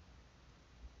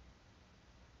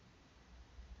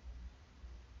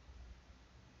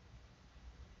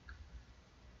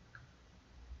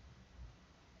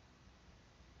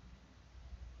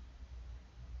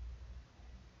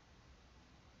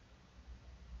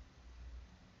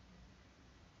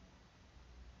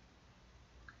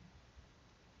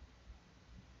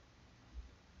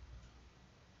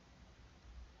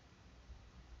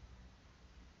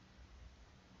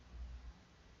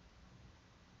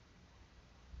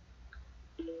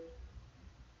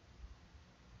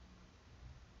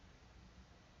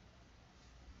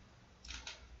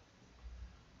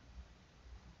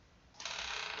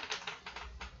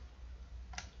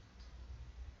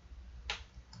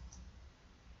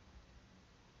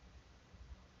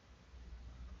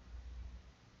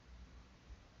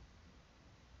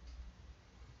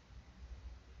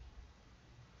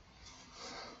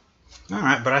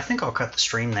 Alright, but I think I'll cut the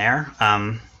stream there.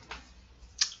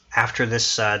 After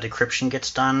this decryption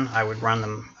gets done, I would run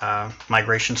the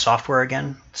migration software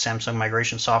again, Samsung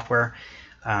migration software.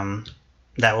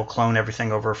 That will clone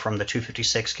everything over from the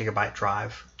 256 gigabyte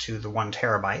drive to the 1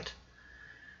 terabyte.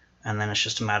 And then it's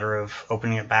just a matter of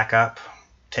opening it back up,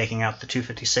 taking out the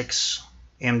 256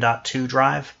 M.2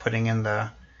 drive, putting in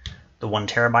the 1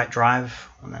 terabyte drive,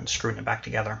 and then screwing it back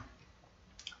together.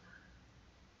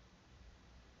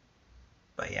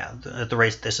 But yeah, at the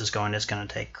rate this is going, it's going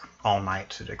to take all night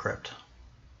to decrypt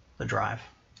the drive.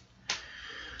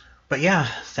 But yeah,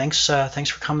 thanks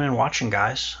for coming and watching,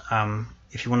 guys.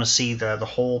 If you want to see the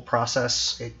whole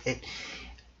process,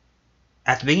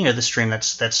 at the beginning of the stream,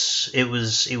 it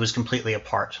was completely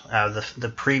apart.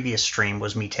 The previous stream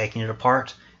was me taking it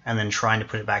apart and then trying to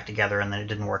put it back together, and then it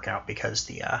didn't work out because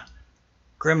the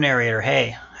Grim Narrator,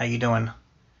 hey, how you doing?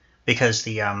 Because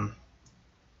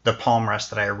the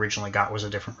palmrest that I originally got was a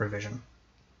different revision.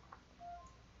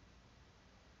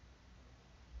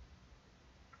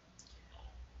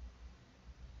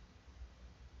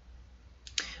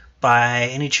 By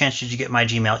any chance, did you get my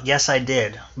Gmail? Yes, I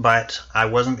did, but I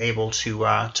wasn't able to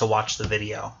watch the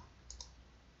video.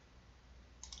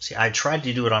 See, I tried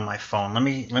to do it on my phone. Let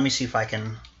me see if I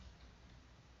can.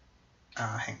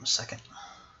 Hang on a second.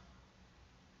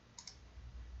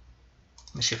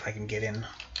 Let me see if I can get in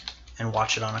and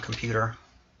watch it on a computer.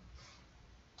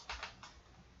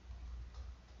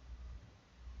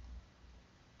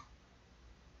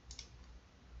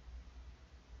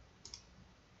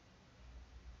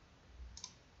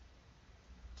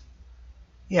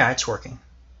 Yeah, it's working.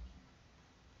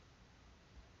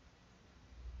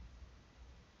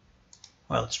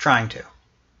 Well, it's trying to.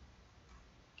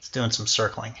 It's doing some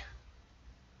circling.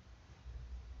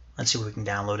 Let's see if we can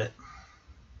download it.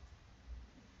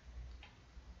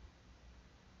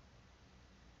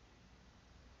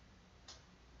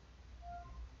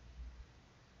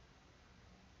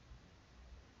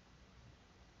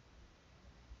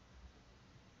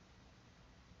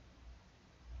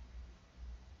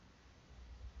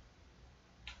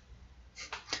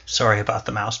 Sorry about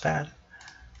the mouse pad.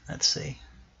 Let's see.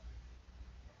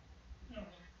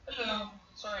 Hello.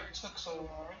 Sorry it took so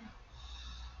long.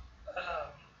 I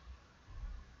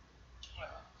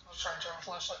was trying to turn a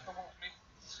flashlight to hold me.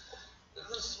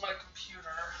 This is my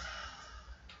computer.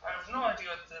 I have no idea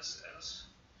what this is.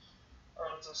 Or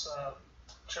what this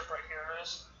chip right here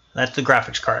is. That's the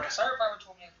graphics card. Cyberpower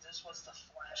told me this was the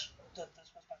flash, that this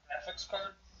was my graphics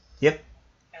card. Yep.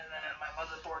 And then my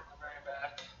motherboard in the very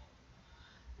back.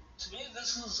 To me,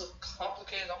 this is a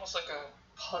complicated, almost like a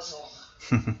puzzle.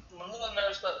 I'm a little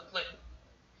nervous about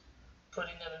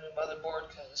putting in a new motherboard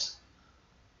because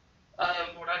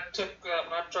when I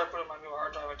tried putting my new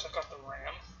hard drive, I took out the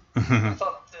RAM. I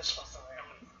thought this was the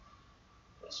RAM.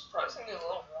 It was surprisingly a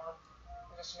little warm.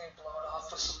 I guess I need to blow it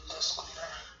off with some disk cleaner.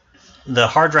 The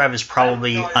hard drive is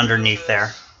probably underneath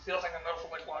there. The other thing I know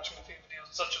from watching a few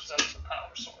videos, such as that's the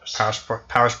power source.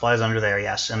 Power supply is under there,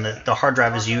 yes, and the hard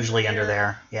drive is usually under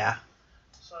there, yeah.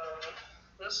 So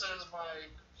this is my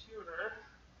computer.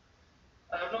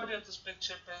 I have no idea what this big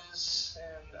chip is,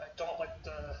 and I don't like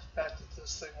the fact that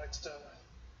this thing likes to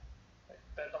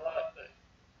bend a lot, but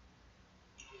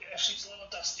yeah, she's a little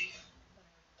dusty.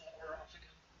 Blow her off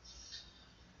again.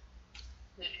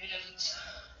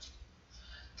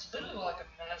 It's a bit of a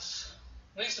mess.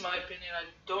 At least in my opinion, I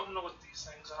don't know what these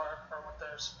things are or what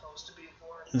they're supposed to be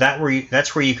for.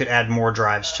 That's where you could add more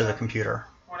drives to the computer.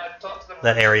 When I talked to them,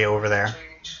 that area over there.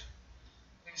 Change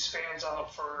these fans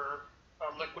out for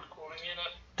a liquid cooling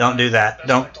unit. Don't do that.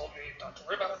 Don't. They told me not to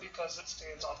worry about it because it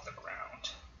stands off the ground.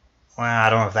 Well, I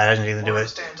don't know if that has anything to do with it. It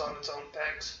stands on its own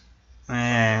pegs.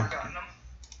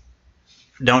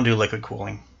 Don't do liquid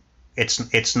cooling.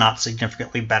 It's not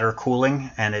significantly better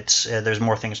cooling, and there's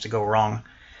more things to go wrong.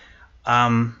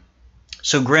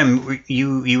 So Grim,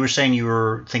 you were saying you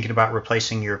were thinking about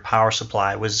replacing your power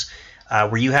supply.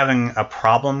 Were you having a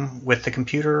problem with the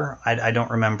computer? I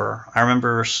don't remember. I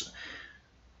remember.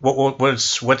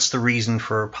 What's the reason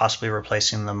for possibly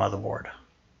replacing the motherboard?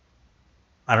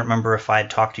 I don't remember if I had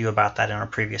talked to you about that in a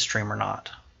previous stream or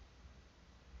not.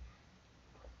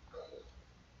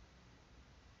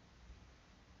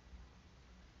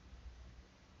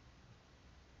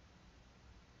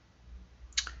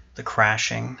 The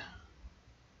crashing.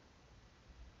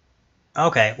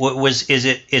 Okay, is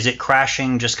it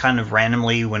crashing just kind of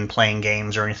randomly when playing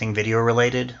games or anything video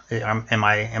related? Am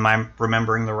I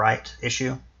remembering the right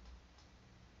issue?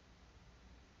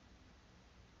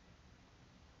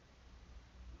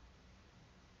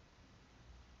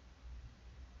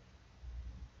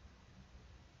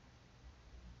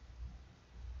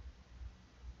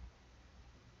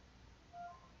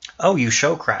 Oh, you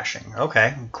show crashing.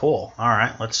 Okay, cool. All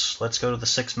right, let's go to the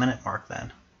 6-minute mark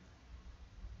then.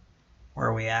 Where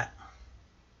are we at?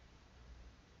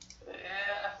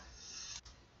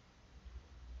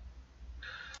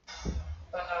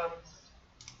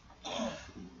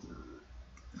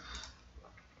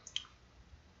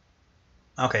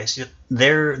 Okay, so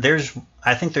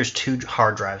I think there's 2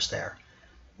 hard drives there.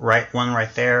 Right, one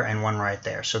right there and one right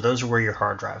there. So those are where your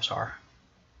hard drives are.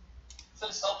 If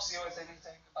this helps you with anything,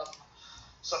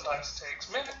 sometimes it takes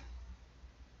a minute.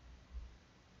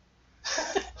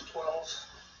 12.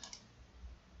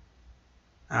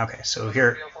 Okay, so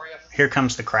here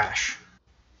comes the crash.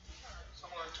 So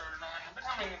I'm going to turn it on. I've been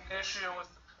having an issue with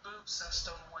the boot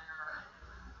system where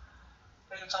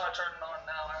anytime I turn it on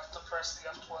now, I have to press the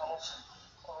F12,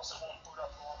 or else it won't boot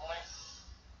up normally.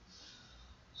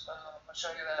 So I'm going to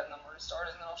show you that, and then we'll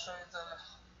restart it, and then I'll show you the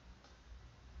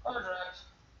hard drive,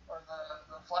 or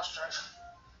the flash drive,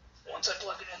 once I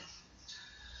plug it in.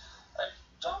 I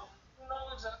don't know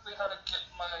exactly how to get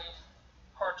my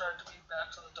hard drive to be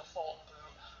back to the default boot.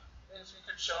 If you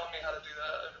could show me how to do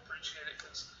that, I'd appreciate it,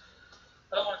 because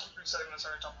I don't want to keep resetting this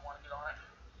every time I want to get on it.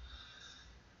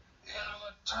 And I'm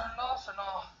going to turn it off, and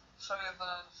I'll show you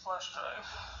the flash drive.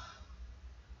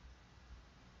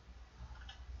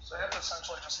 So I have to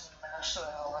essentially just mash the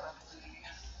hell out of the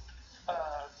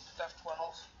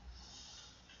F12.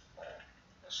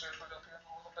 This should boot up here in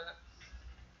a little bit.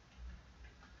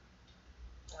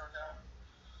 There we go.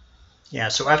 Yeah,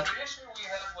 so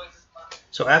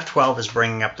F12 is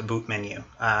bringing up the boot menu.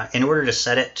 In order to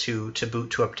set it to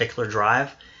boot to a particular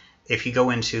drive, if you go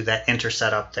into that enter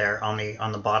setup there on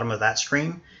the bottom of that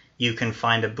screen, you can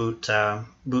find a boot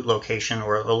location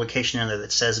or a location in there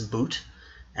that says boot,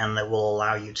 and that will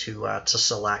allow you to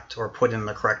select or put in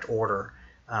the correct order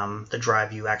the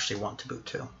drive you actually want to boot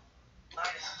to. When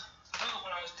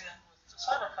I was dealing with the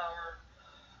cyber power,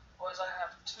 was I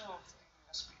have 2 of the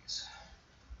USBs.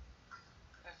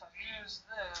 If I use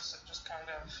this, it just kind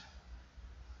of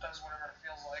does whatever it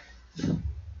feels like.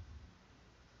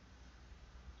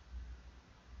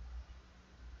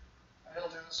 It'll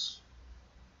do this.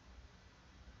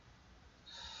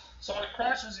 So when it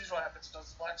crashes, usually what happens, it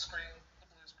does the black screen, the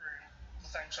blue screen, the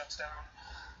thing shuts down.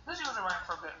 This usually runs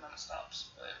for a bit and then it stops.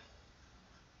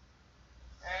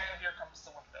 And here comes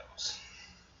the Windows.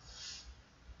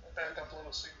 I'll back up a little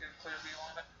so you can get a clear view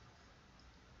on it.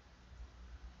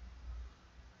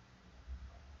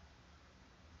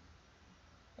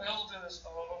 It'll do this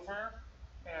over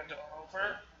and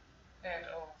over and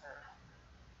over.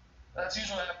 That's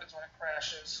usually what happens when it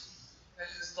crashes.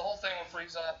 The whole thing will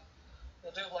freeze up.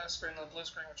 You'll do the black screen and the blue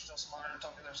screen, which is just a monitor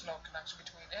telling you there's no connection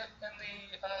between it and the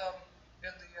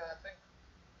thing.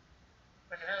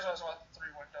 Okay, here's what I was about the 3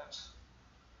 windows.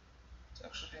 It's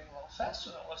actually being a little faster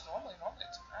than it was normally. Normally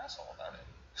it's an asshole about it.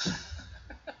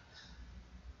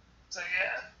 So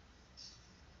yeah.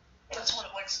 That's what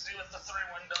it likes to do with the 3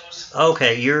 windows.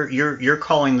 Okay, you're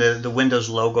calling the Windows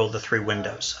logo the 3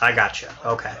 windows. I gotcha.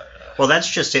 Okay. Well, that's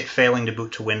just it failing to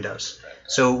boot to Windows.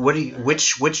 So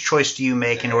which choice do you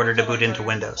make in order to boot into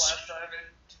Windows? Flash drive,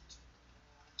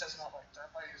 it does not like that.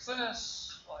 If I use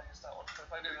this, I'll use that one.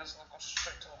 If I do this, it'll go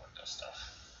straight to the Windows stuff.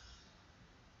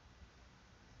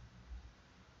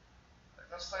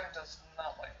 This thing does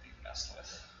not like being messed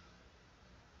with.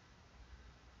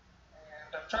 And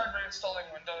I've tried reinstalling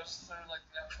Windows through like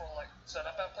the actual like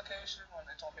setup application when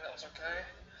they told me that was okay,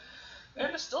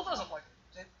 and it still doesn't like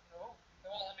it won't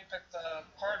let me pick the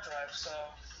hard drive. So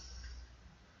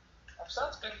I've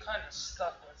since been kind of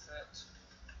stuck with it.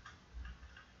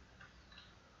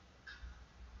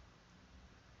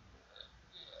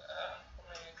 Yeah,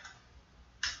 I mean,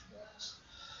 yes.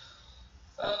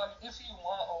 If you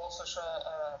want, I'll also show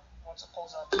once it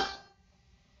pulls up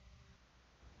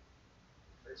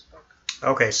Facebook.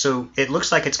 Okay, so it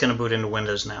looks like it's going to boot into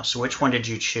Windows now. So which one did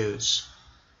you choose?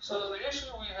 So the issue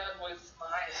we had with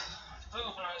my boot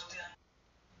when I was doing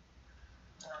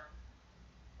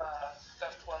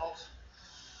F12,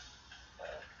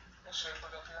 let's show you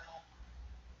put up here.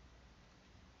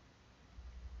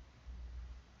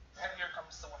 And here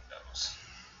comes the Windows.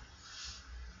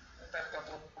 Back up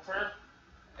over.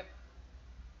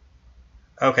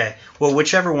 Okay, well,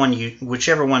 whichever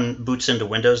one boots into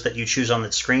Windows that you choose on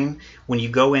the screen, when you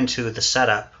go into the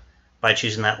setup by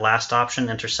choosing that last option,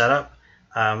 enter setup,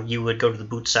 you would go to the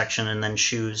boot section and then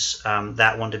choose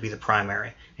that one to be the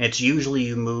primary. And it's usually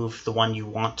you move the one you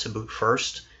want to boot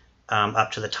first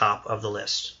up to the top of the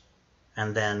list,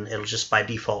 and then it'll just by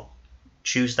default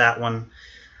choose that one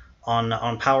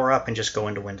on power up and just go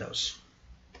into Windows.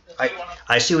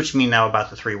 I see what you mean now about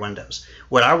the 3 windows.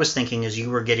 What I was thinking is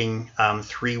you were getting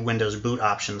 3 Windows boot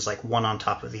options, like one on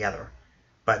top of the other.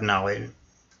 But no,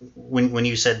 when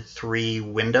you said 3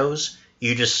 windows,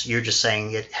 you're just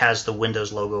saying it has the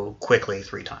Windows logo quickly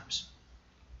 3 times.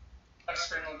 That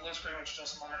screen on the blue screen, which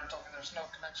just monitor told me there's no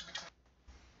connection between.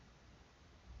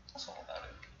 That's all about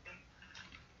it.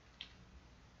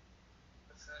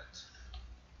 That's it.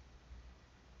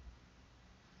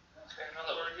 Okay, now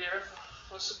that we're here,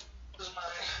 this is my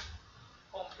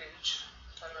home page.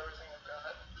 Kind of everything I've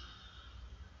got.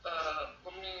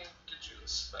 Let me get you the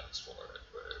specs for it.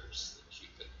 Where's the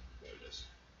keep it? There it is.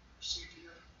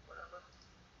 CPU, whatever.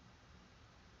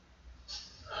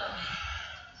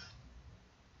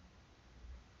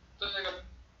 Don't think I'm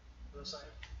the same.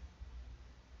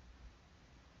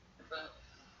 But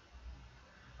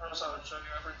I just thought I'd show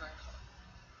you everything.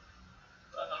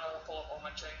 I don't know how to pull up all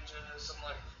my changes and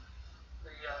like the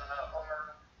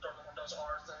Dark Windows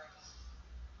R thing.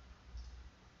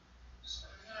 So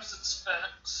here's its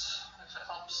specs, if it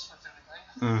helps with anything.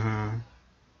 Mm-hmm.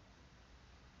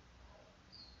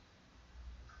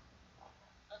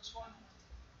 Next one.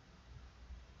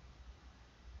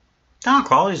 Oh,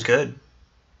 quality's good.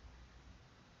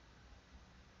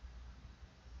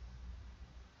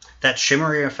 That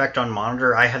shimmery effect on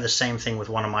monitor, I have the same thing with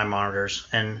one of my monitors,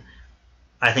 and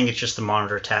I think it's just the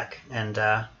monitor tech, and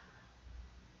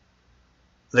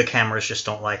the cameras just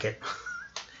don't like it.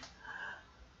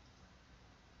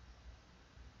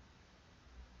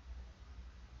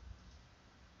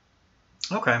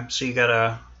 Okay, so you got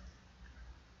a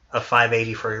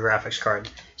 580 for your graphics card.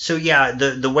 So yeah,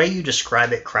 the way you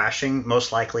describe it crashing,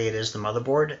 most likely it is the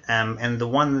motherboard. And the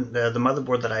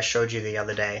motherboard that I showed you the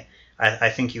other day, I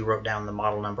think you wrote down the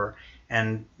model number,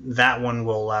 and that one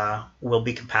will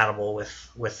be compatible with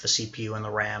the CPU and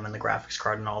the RAM and the graphics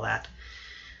card and all that.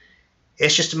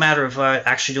 It's just a matter of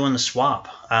actually doing the swap.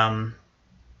 And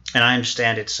I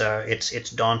understand it's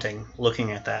daunting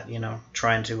looking at that, you know,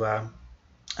 trying to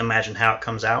imagine how it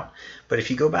comes out. But if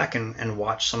you go back and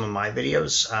watch some of my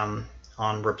videos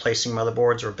on replacing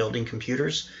motherboards or building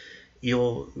computers,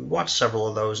 you'll watch several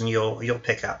of those and you'll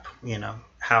pick up, you know,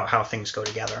 how things go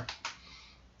together.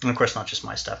 And of course, not just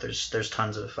my stuff. There's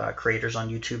tons of creators on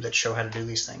YouTube that show how to do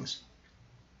these things.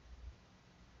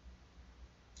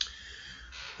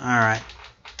 All right,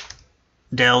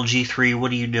 Dell G3,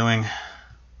 what are you doing?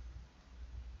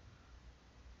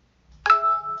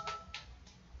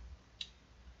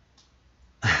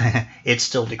 It's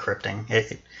still decrypting.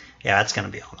 Yeah, it's going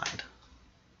to be all night.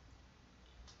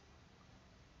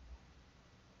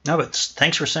 No, but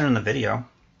thanks for sending the video.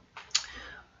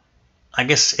 I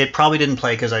guess it probably didn't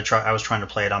play because I was trying to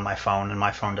play it on my phone, and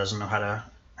my phone doesn't know how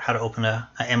to open a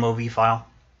MOV file.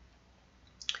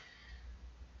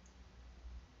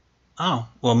 Oh,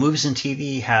 well, Movies and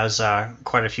TV has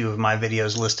quite a few of my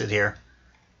videos listed here.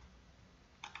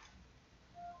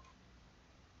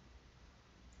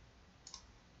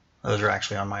 Those are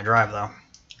actually on my drive, though.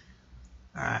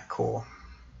 Alright, cool.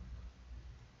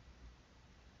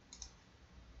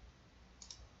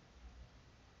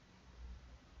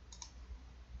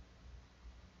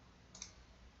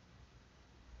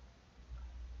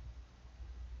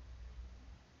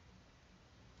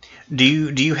 Do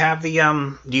you have the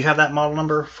do you have that model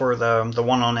number for the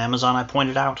one on Amazon I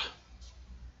pointed out?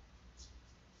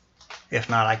 If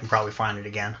not, I can probably find it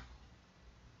again.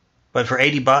 But for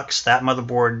 80 bucks, that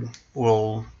motherboard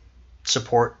will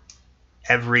support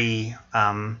every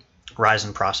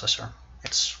Ryzen processor.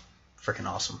 It's freaking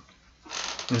awesome.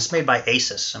 And it's made by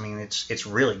Asus. I mean, it's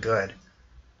really good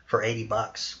for 80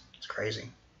 bucks. It's crazy.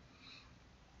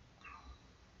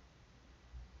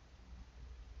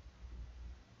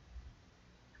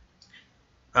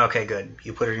 Okay, good.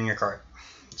 You put it in your cart.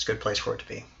 It's a good place for it to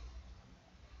be.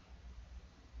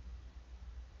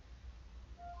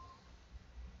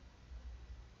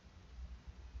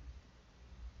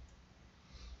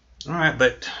 All right,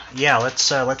 but yeah,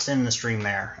 let's end the stream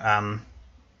there.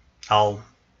 I'll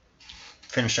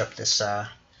finish up this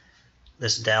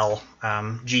this Dell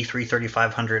G3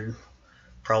 3500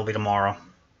 probably tomorrow.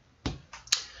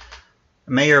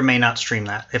 May or may not stream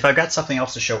that. If I've got something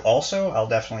else to show also, I'll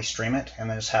definitely stream it and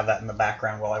then just have that in the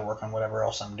background while I work on whatever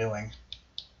else I'm doing.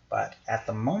 But at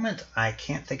the moment, I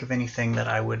can't think of anything that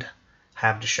I would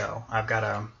have to show. I've got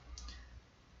a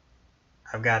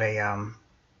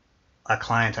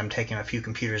client I'm taking a few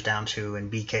computers down to in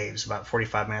Bee Caves, about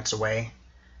 45 minutes away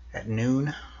at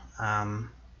noon. And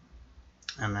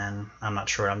then I'm not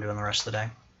sure what I'm doing the rest of the day.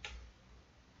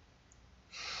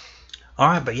 All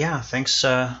right, but yeah, thanks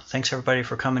everybody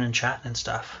for coming and chatting and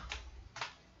stuff.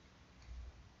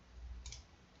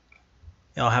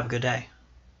 Y'all have a good day.